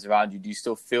the fans around you? Do you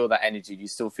still feel that energy? Do you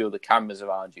still feel the cameras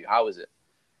around you? How is it?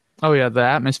 Oh yeah, the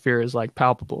atmosphere is like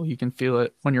palpable. You can feel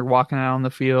it when you're walking out on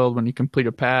the field, when you complete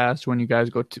a pass, when you go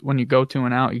to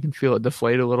and out, you can feel it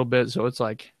deflate a little bit. So it's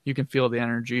like you can feel the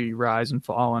energy rise and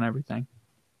fall and everything.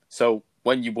 So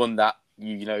when you won that,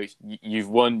 you've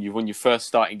won your first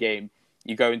starting game.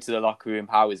 You go into the locker room.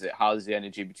 How is it? How's the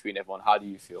energy between everyone? How do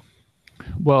you feel?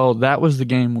 Well, that was the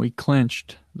game we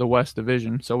clinched the West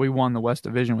Division. So we won the West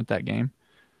Division with that game.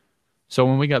 So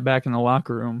when we got back in the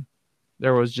locker room,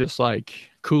 there was just like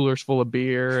coolers full of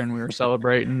beer, and we were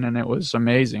celebrating, and it was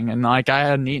amazing. And like I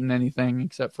hadn't eaten anything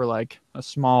except for like a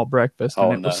small breakfast,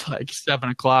 and it was like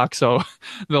 7:00. So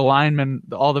the linemen,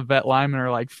 all the vet linemen are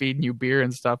like feeding you beer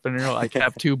and stuff, and you're like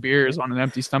have 2 beers on an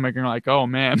empty stomach, and you're like, oh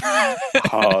man,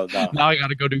 no. Now I got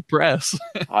to go do press.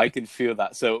 I can feel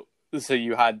that. So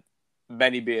you had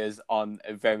many beers on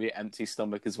a very empty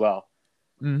stomach as well.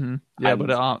 Mm-hmm. Yeah,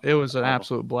 but it was an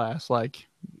absolute blast. Like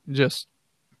just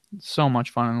so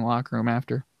much fun in the locker room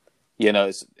after.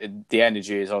 The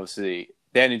energy is obviously,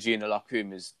 the energy in the locker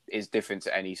room is different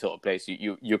to any sort of place.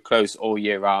 You're close all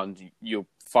year round. You're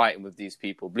fighting with these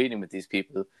people, bleeding with these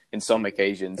people in some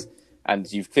occasions,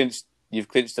 and you've clinched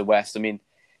the West. I mean,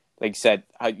 like you said,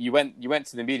 you went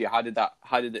to the media. How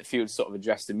did it feel to sort of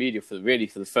address the media for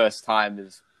the first time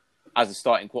as a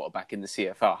starting quarterback in the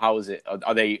CFL? How was it?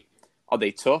 Are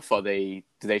they tough?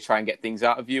 Do they try and get things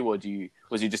out of you, or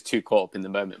was you just too caught up in the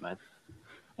moment,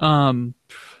 man?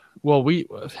 Well, we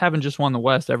having just won the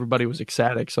West, everybody was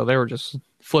ecstatic, so they were just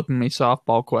flipping me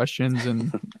softball questions,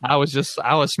 and I was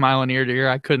smiling ear to ear.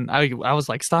 I was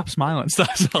like, stop smiling,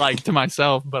 stuff like to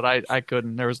myself, but I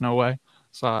couldn't. There was no way.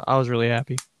 So I was really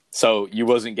happy. So you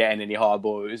wasn't getting any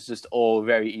hardball. It was just all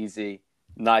very easy,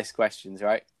 nice questions,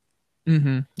 right?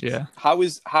 Mm-hmm. Yeah. How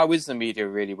is the media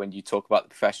really when you talk about the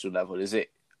professional level?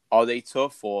 Are they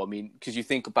tough? Or, I mean, because you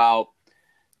think about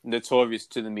notorious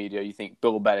to the media, you think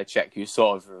Bill Belichick, who's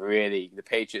sort of really the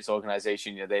Patriots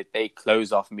organization, they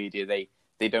close off media.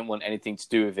 They don't want anything to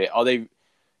do with it.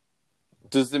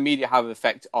 Does the media have an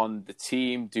effect on the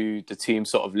team? Do the team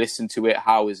sort of listen to it?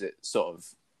 How is it sort of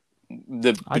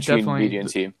between the media and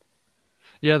team?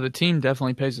 Yeah, the team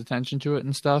definitely pays attention to it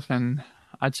and stuff, and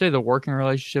I'd say the working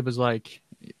relationship is like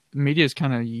media is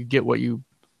kind of, you get what you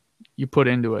put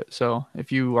into it. So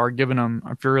if you're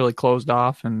really closed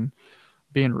off and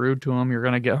being rude to them, you're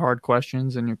going to get hard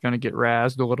questions and you're going to get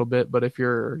razzed a little bit. But if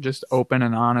you're just open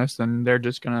and honest, then they're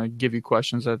just going to give you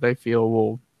questions that they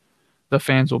feel the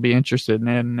fans will be interested in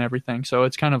and everything. So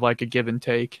it's kind of like a give and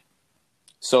take.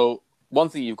 So one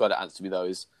thing you've got to answer me though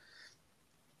is,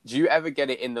 do you ever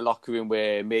get it in the locker room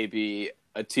where maybe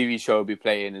a TV show will be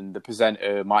playing and the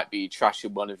presenter might be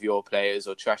trashing one of your players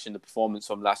or trashing the performance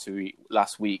from last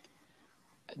week?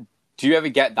 Do you ever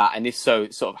get that? And if so,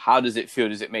 sort of how does it feel?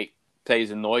 Does it make players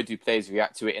annoyed? Do players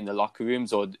react to it in the locker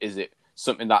rooms, or is it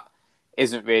something that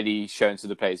isn't really shown to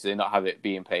the players? Do they not have it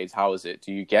being played? How is it?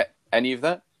 Do you get any of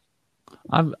that?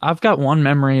 I've got one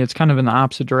memory. It's kind of in the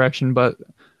opposite direction, but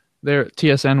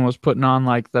TSN was putting on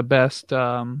like the best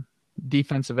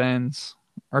defensive ends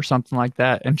or something like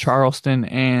that in Charleston,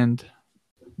 and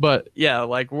But yeah,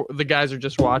 like the guys are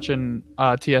just watching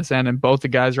TSN, and both the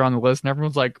guys are on the list, and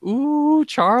everyone's like, "Ooh,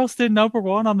 Charleston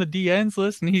 #1 on the DNs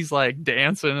list," and he's like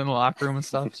dancing in the locker room and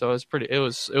stuff. So it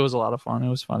was a lot of fun. It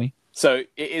was funny. So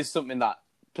it is something that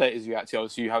players react to.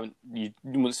 Obviously, you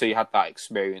wouldn't say you had that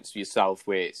experience for yourself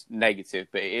where it's negative,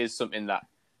 but it is something that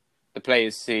the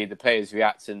players see, the players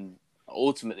react, and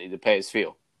ultimately the players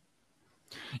feel.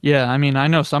 Yeah, I mean, I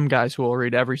know some guys who will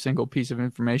read every single piece of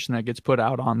information that gets put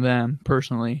out on them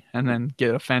personally and then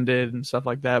get offended and stuff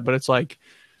like that. But it's like,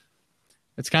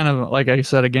 it's kind of like I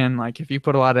said again, like if you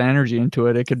put a lot of energy into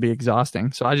it, it could be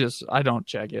exhausting. So I don't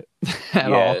check it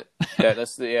at all.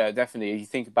 Yeah, definitely. You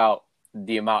think about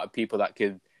the amount of people that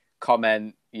could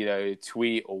comment,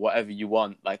 tweet or whatever you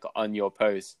want, like on your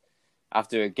post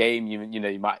after a game.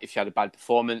 You might, if you had a bad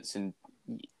performance, and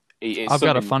I've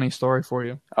got a funny story for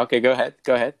you. Okay, go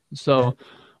ahead. So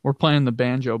we're playing the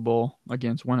Banjo Bowl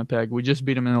against Winnipeg. We just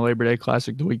beat them in the Labor Day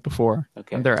Classic the week before.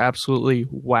 Okay. And they're absolutely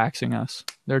waxing us.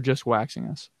 They're just waxing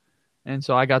us. And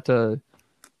so I got to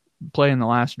play in the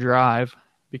last drive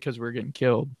because we were getting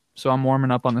killed. So I'm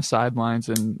warming up on the sidelines,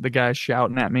 and the guys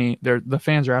shouting at me. The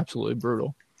fans are absolutely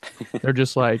brutal. They're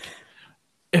just like,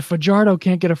 if Fajardo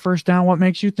can't get a first down, what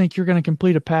makes you think you're going to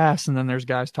complete a pass? And then there's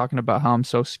guys talking about how I'm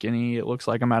so skinny. It looks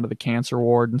like I'm out of the cancer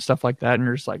ward and stuff like that. And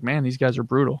you're just like, man, these guys are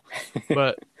brutal.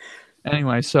 But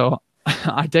anyway, so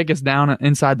I take us down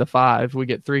inside the 5. We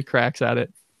get 3 cracks at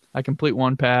it. I complete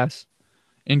 1 pass,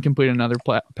 incomplete another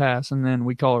pass, and then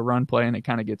we call a run play, and it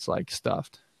kind of gets like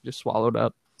stuffed, just swallowed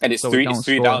up. And it's three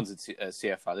downs at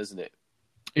CFL, isn't it?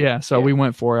 Yeah, so we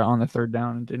went for it on the 3rd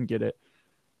down and didn't get it.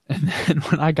 And then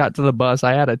when I got to the bus,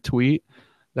 I had a tweet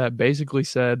that basically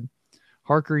said,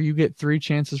 Harker, you get 3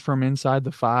 chances from inside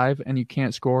the 5 and you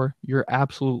can't score. You're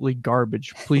absolutely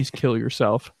garbage. Please kill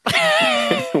yourself.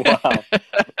 Wow.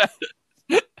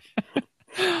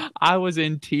 I was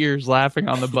in tears laughing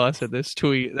on the bus at this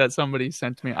tweet that somebody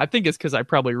sent to me. I think it's because I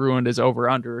probably ruined his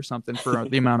over-under or something for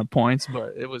the amount of points,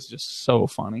 but it was just so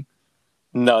funny.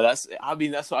 No, that's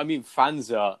what I mean.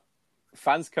 Fans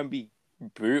can be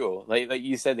brutal. Like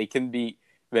you said, they can be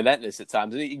relentless at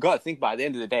times. You got to think about it, at the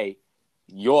end of the day,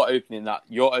 you're opening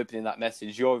that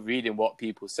message, you're reading what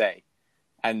people say,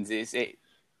 and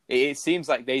it seems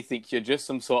like they think you're just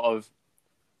some sort of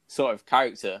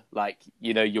character, like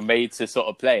you're made to sort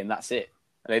of play, and that's it.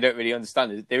 And they don't really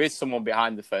understand it. There is someone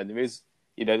behind the phone. There's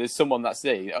someone that's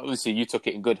there. Obviously, you took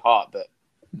it in good heart, but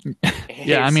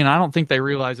yeah, I mean, I don't think they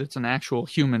realize it's an actual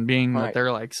human being that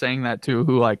they're like saying that to,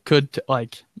 who like could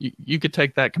like you could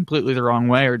take that completely the wrong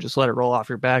way or just let it roll off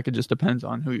your back. It just depends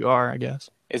on who you are, I guess.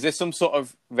 Is there some sort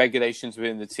of regulations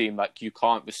within the team, like you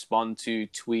can't respond to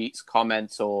tweets,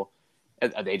 comments, or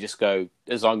they just go,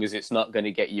 as long as it's not going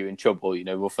to get you in trouble,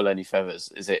 ruffle any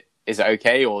feathers? Is it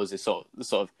okay, or is it sort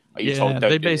of are you told don't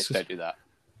do that?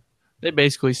 They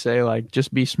basically say, like,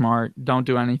 just be smart. Don't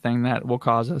do anything that will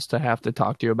cause us to have to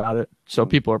talk to you about it. So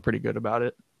people are pretty good about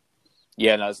it.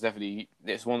 Yeah, no,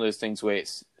 it's one of those things where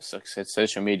it's like I said,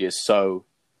 social media is so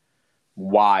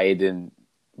wide and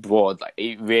broad. Like,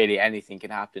 really anything can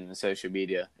happen in social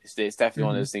media. It's definitely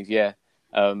one of those things. Yeah.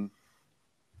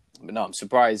 But no, I'm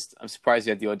surprised you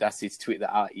had the audacity to tweet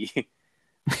that out at you.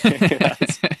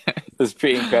 That's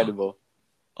pretty incredible.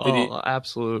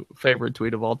 Absolute favorite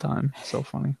tweet of all time. So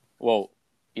funny. Well,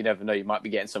 you never know. You might be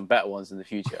getting some better ones in the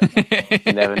future.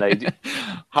 You never know.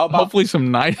 How about hopefully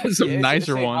some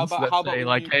nicer ones that say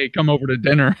like, "Hey, come over to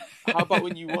dinner." How about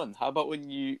when you won? How about when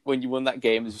you won that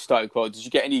game as you started quote? Did you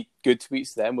get any good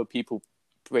tweets then? Were people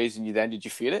praising you then? Did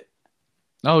you feel it?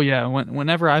 Oh yeah.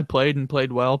 Whenever I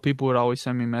played well, people would always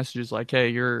send me messages like, "Hey,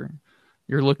 you're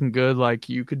looking good. Like,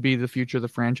 you could be the future of the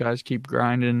franchise. Keep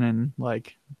grinding." And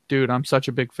like, dude, I'm such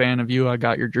a big fan of you. I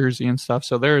got your jersey and stuff.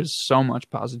 So there is so much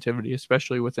positivity,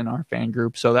 especially within our fan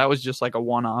group. So that was just like a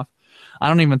one-off. I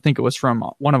don't even think it was from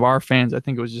one of our fans. I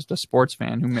think it was just a sports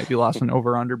fan who maybe lost an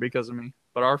over-under because of me.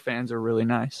 But our fans are really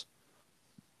nice.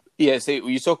 Yeah, so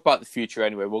you talk about the future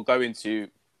anyway. We'll go into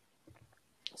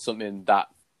something that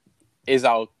is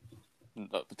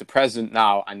the present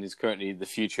now and is currently the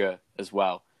future as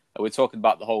well. We're talking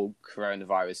about the whole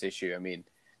coronavirus issue. I mean,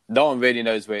 no one really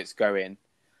knows where it's going.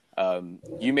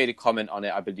 You made a comment on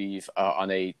it, I believe,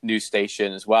 on a news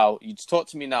station as well. You just talk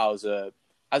to me now as a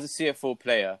CFL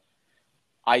player.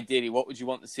 Ideally, what would you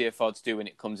want the CFL to do when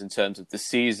it comes in terms of the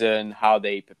season, how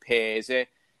they prepare? Is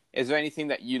there anything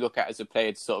that you look at as a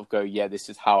player to sort of go, yeah, this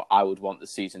is how I would want the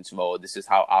season to roll, or this is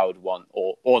how I would want,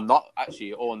 or not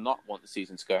want the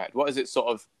season to go ahead? What is it sort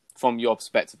of from your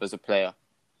perspective as a player?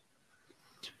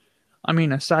 I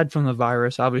mean, aside from the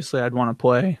virus, obviously I'd want to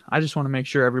play. I just want to make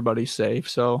sure everybody's safe.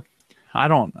 So I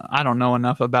don't know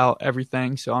enough about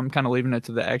everything, so I'm kind of leaving it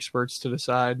to the experts to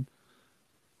decide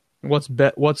what's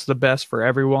the best for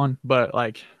everyone. But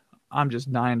like, I'm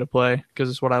just dying to play because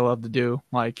it's what I love to do.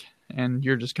 Like, and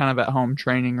you're just kind of at home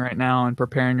training right now and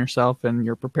preparing yourself, and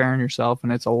you're preparing yourself,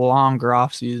 and it's a longer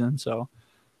off season, so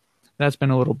that's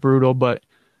been a little brutal. But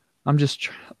I'm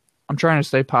trying to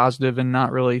stay positive and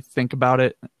not really think about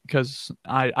it because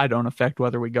I don't affect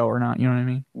whether we go or not. You know what I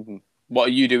mean? Mm-hmm. What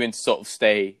are you doing to sort of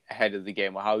stay ahead of the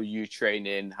game? Or how are you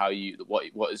training?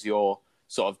 What is your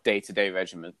sort of day-to-day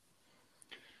regimen?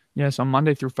 Yeah, so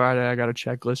Monday through Friday, I got a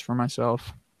checklist for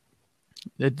myself.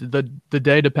 The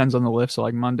day depends on the lift. So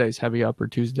like Monday's heavy upper,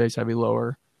 Tuesday's heavy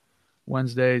lower,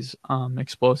 Wednesday's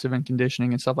explosive and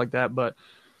conditioning and stuff like that. But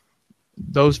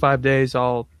those 5 days,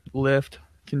 I'll lift,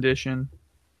 condition.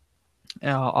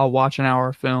 I'll watch an hour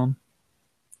of film.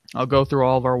 I'll go through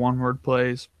all of our one-word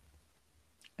plays.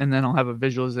 And then I'll have a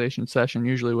visualization session,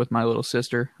 usually with my little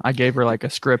sister. I gave her like a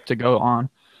script to go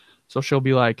on. So she'll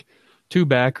be like, 2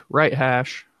 back, right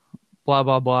hash, blah,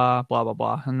 blah, blah, blah, blah,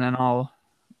 blah. And then I'll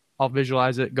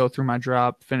visualize it, go through my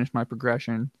drop, finish my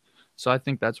progression. So I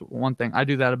think that's one thing. I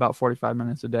do that about 45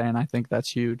 minutes a day, and I think that's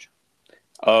huge.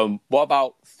 What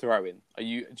about throwing? Do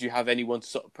you have anyone to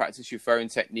sort of practice your throwing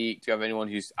technique? Do you have anyone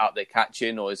who's out there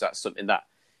catching, or is that something that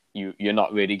you're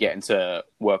not really getting to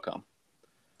work on?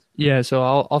 Yeah, so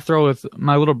I'll throw with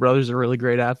my little brother's a really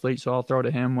great athlete, so I'll throw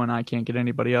to him when I can't get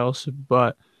anybody else.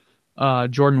 But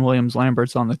Jordan Williams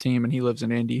Lambert's on the team, and he lives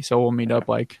in Indy, so we'll meet up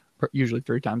like usually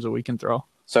 3 times a week and throw.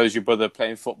 So is your brother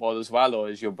playing football as well, or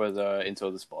is your brother into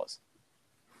other sports?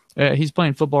 Yeah, he's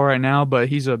playing football right now, but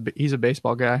he's a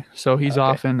baseball guy, so he's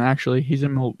off in he's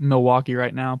in Milwaukee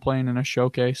right now playing in a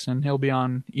showcase, and he'll be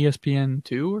on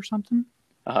ESPN2 or something.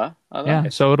 Oh, nice. Yeah,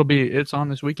 so it's on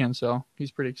this weekend, so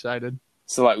he's pretty excited.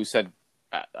 So like we said,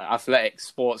 athletic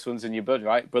sports runs in your blood,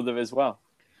 right? Brother as well.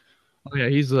 Oh yeah,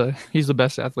 he's the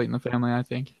best athlete in the family, I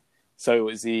think. So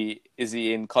is he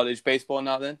in college baseball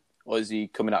now then? Or is he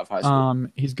coming out of high school?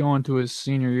 He's going to his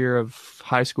senior year of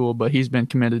high school, but he's been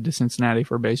committed to Cincinnati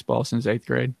for baseball since 8th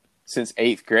grade. Since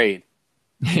 8th grade?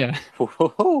 Yeah.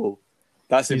 Whoa.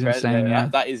 That's he's impressive. Insane, yeah.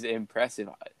 That is impressive.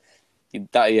 Do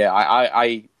they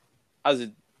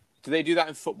do that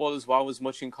in football as well, as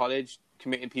much in college,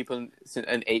 committing people in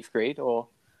 8th grade, or?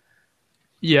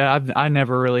 Yeah, I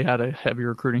never really had a heavy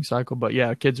recruiting cycle, but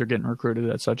yeah, kids are getting recruited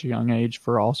at such a young age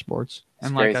for all sports.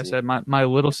 And like I said, my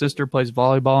little sister plays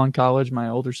volleyball in college. My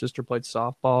older sister played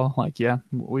softball. Like, yeah,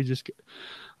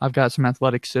 I've got some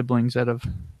athletic siblings that have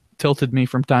tilted me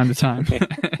from time to time.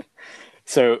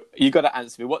 So you got to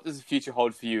answer me. What does the future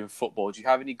hold for you in football? Do you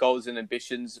have any goals and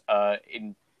ambitions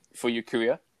for your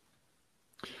career?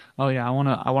 Oh yeah, I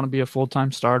want to be a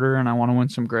full-time starter, and I want to win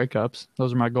some Grey Cups.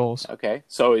 Those are my goals. Okay,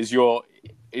 so is your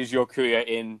career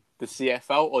in the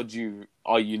CFL, or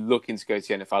are you looking to go to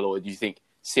the NFL, or do you think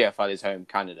CFL is home,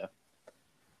 Canada?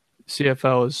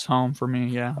 CFL is home for me.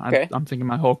 Yeah, okay. I'm thinking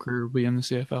my whole career will be in the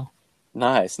CFL.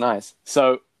 Nice.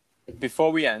 So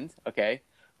before we end, okay,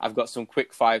 I've got some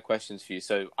quick fire questions for you.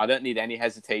 So I don't need any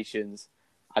hesitations.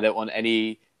 I don't want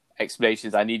any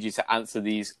explanations. I need you to answer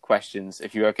these questions.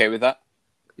 If you're okay with that.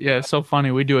 Yeah, it's so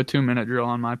funny. We do a 2-minute drill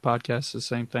on my podcast. The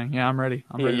same thing. Yeah, I'm ready.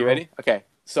 You ready? Okay.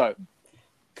 So,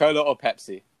 Cola or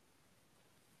Pepsi?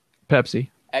 Pepsi.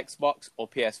 Xbox or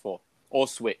PS4? Or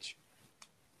Switch?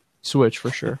 Switch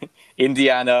for sure.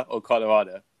 Indiana or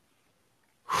Colorado?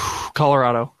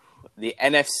 Colorado. The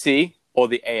NFC or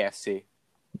the AFC?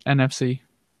 NFC.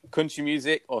 Country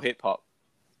music or hip hop?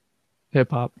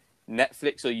 Hip hop.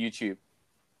 Netflix or YouTube?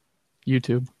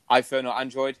 YouTube. iPhone or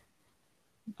Android?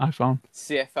 iPhone.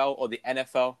 CFL or the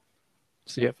NFL?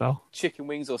 CFL. Chicken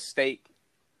wings or steak?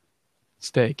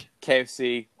 Steak.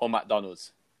 KFC or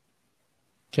McDonald's?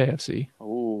 KFC.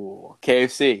 Ooh,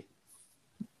 KFC.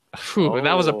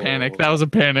 That was a panic.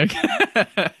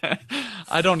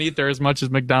 I don't eat there as much as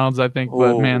McDonald's, I think,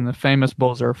 but man, the famous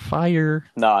bowls are fire.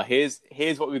 Nah, here's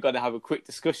what we've got to have a quick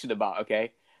discussion about,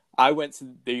 okay? I went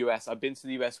to the US. I've been to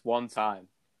the US one time.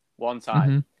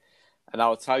 Mm-hmm. And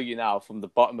I'll tell you now from the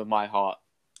bottom of my heart,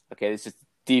 okay, this is the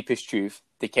deepest truth.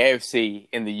 The KFC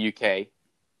in the UK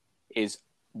is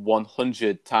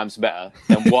 100 times better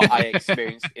than what I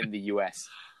experienced in the US.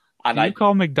 And Do you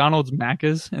call McDonald's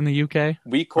Macca's in the UK?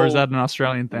 Or is that an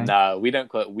Australian thing? No, we don't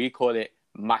call it. We call it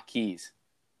Mackey's.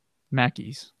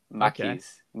 Mackey's. Mackey's. Okay.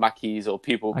 Mackey's, or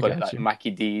people call it like Mackie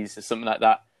D's or something like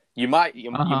that. You might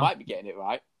be getting it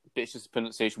right, but it's just a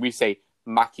pronunciation. We say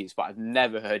Mackey's, but I've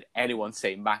never heard anyone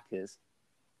say Macca's.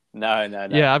 No.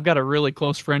 Yeah, I've got a really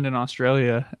close friend in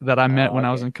Australia that I met when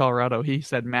I was in Colorado. He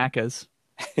said Macca's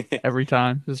every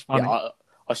time. It's funny. Yeah,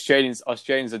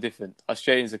 Australians are different.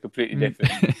 Australians are completely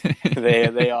different.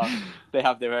 They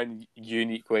have their own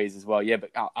unique ways as well. Yeah,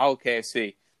 but our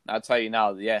KFC, I'll tell you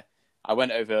now. Yeah, I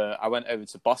went over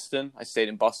to Boston. I stayed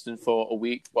in Boston for a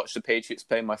week. Watched the Patriots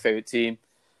play, my favorite team.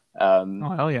 Oh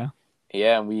hell yeah!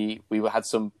 Yeah, and we had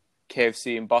some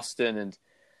KFC in Boston, and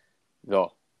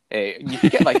you can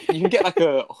get like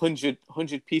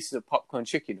 100 pieces of popcorn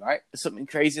chicken, right? Something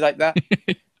crazy like that.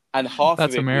 And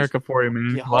That's America for you,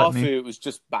 man. Yeah, half of it was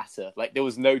just batter. Like there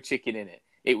was no chicken in it.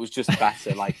 It was just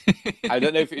batter. Like I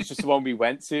don't know if it's just the one we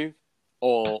went to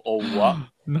or what.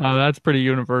 No, that's pretty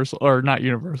universal, or not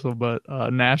universal, but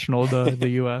national to the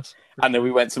U.S. And then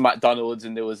we went to McDonald's,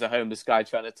 and there was a homeless guy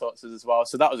trying to talk to us as well.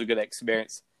 So that was a good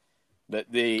experience.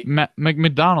 But the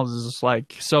McDonald's is just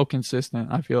like so consistent.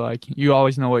 I feel like you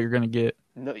always know what you're gonna get.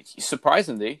 No,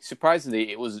 surprisingly,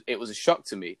 it was a shock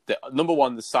to me. Number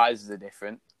one, the sizes are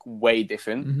different, way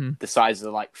different. Mm-hmm. The sizes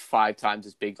are like 5 times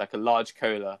as big. Like a large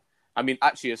cola. I mean,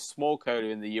 actually, a small cola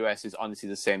in the US is honestly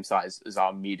the same size as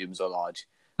our mediums or large.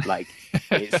 Like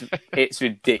it's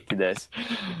ridiculous.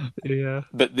 Yeah.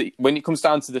 But when it comes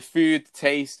down to the food, the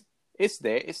taste, it's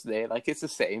there. Like it's the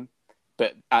same.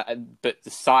 But the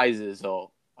sizes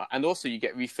and also you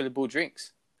get refillable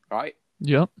drinks, right?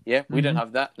 Yep. Yeah, we don't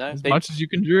have that. No, as much as you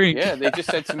can drink. Yeah, they just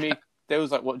said to me, they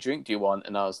was like, "What drink do you want?"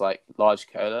 And I was like, "Large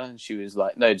cola." And she was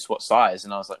like, "No, just what size?"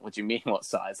 And I was like, "What do you mean, what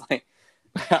size?" Like,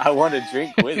 I want a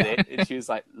drink with it. And she was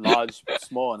like, "Large,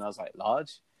 small." And I was like,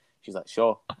 "Large?" She's like,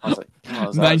 "Sure." I was like,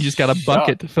 "Now you just got a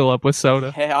bucket to fill up with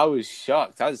soda." Yeah, I was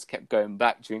shocked. I just kept going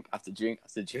back, drink after drink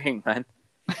after drink, man.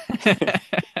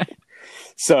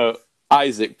 So,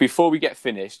 Isaac, before we get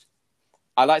finished,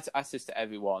 I like to ask this to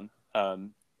everyone.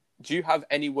 Do you have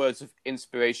any words of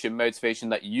inspiration, motivation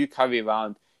that you carry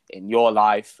around in your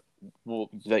life,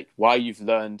 like why you've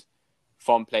learned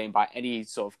from playing by any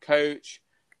sort of coach,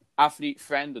 athlete,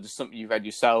 friend, or just something you've read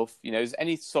yourself? You know, is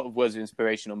any sort of words of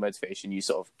inspiration or motivation you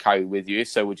sort of carry with you?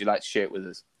 So would you like to share it with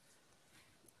us?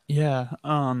 Yeah.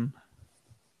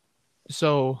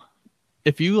 So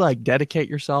if you like dedicate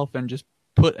yourself and just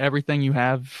put everything you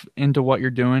have into what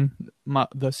you're doing,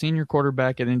 the senior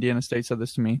quarterback at Indiana State said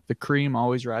this to me: the cream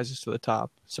always rises to the top.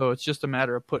 So it's just a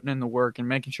matter of putting in the work and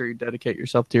making sure you dedicate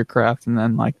yourself to your craft, and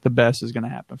then like the best is going to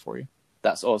happen for you.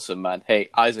 That's awesome, man. Hey,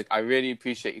 Isaac, I really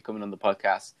appreciate you coming on the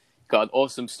podcast. Got an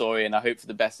awesome story, and I hope for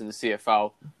the best in the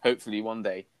CFL. Hopefully one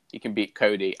day you can beat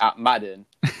Cody at Madden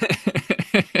and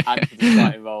for the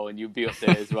starting role, and you'll be up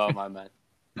there as well, my man.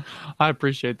 I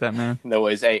appreciate that, man. No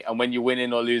worries. Hey, and when you're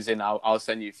winning or losing, I'll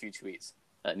send you a few tweets.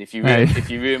 And if you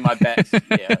ruin my bets,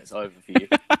 yeah, it's over for you.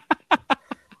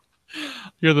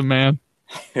 You're the man.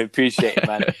 Appreciate it,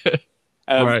 man.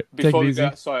 All right, before we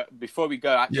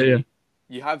go, actually, yeah.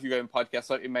 You have your own podcast,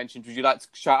 like you mentioned. Would you like to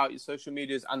shout out your social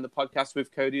medias and the podcast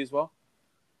with Cody as well?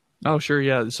 Oh, sure,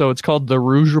 yeah. So it's called The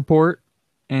Rouge Report,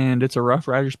 and it's a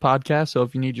Roughriders podcast. So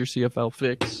if you need your CFL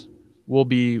fix,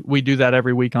 we do that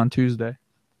every week on Tuesday.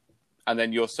 And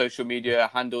then your social media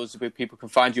handles where people can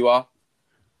find you are?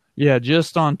 Yeah,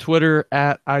 just on Twitter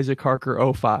at Isaac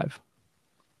Harker 05.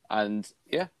 And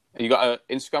yeah, you got an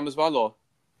Instagram as well, or?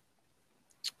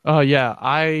 Yeah,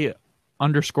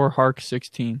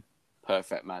 I_Hark16.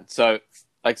 Perfect, man. So,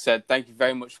 like I said, thank you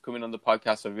very much for coming on the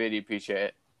podcast. I really appreciate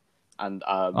it. And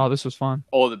this was fun.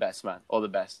 All the best, man. All the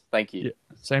best. Thank you. Yeah,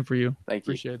 same for you. Thank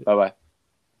you. Appreciate it. Bye-bye.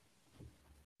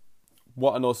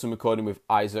 What an awesome recording with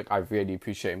Isaac. I really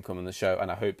appreciate him coming on the show,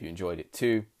 and I hope you enjoyed it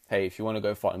too. Hey, if you want to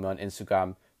go follow me on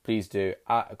Instagram, please do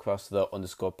at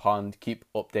 @acrossth_pond. Keep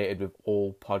updated with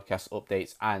all podcast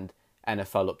updates and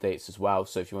NFL updates as well.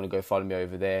 So if you want to go follow me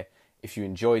over there, if you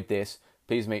enjoyed this,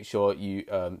 please make sure you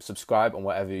subscribe on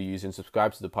whatever you're using.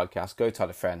 Subscribe to the podcast. Go tell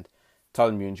a friend. Tell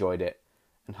them you enjoyed it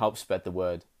and help spread the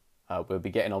word. We'll be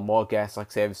getting on more guests. Like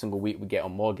I say, every single week we get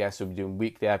on more guests. We'll be doing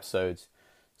weekly episodes.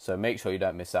 So make sure you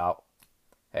don't miss out.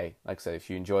 Hey, like I said, if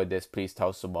you enjoyed this, please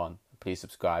tell someone. Please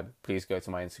subscribe. Please go to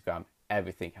my Instagram.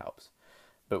 Everything helps.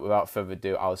 But without further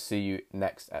ado, I'll see you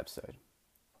next episode.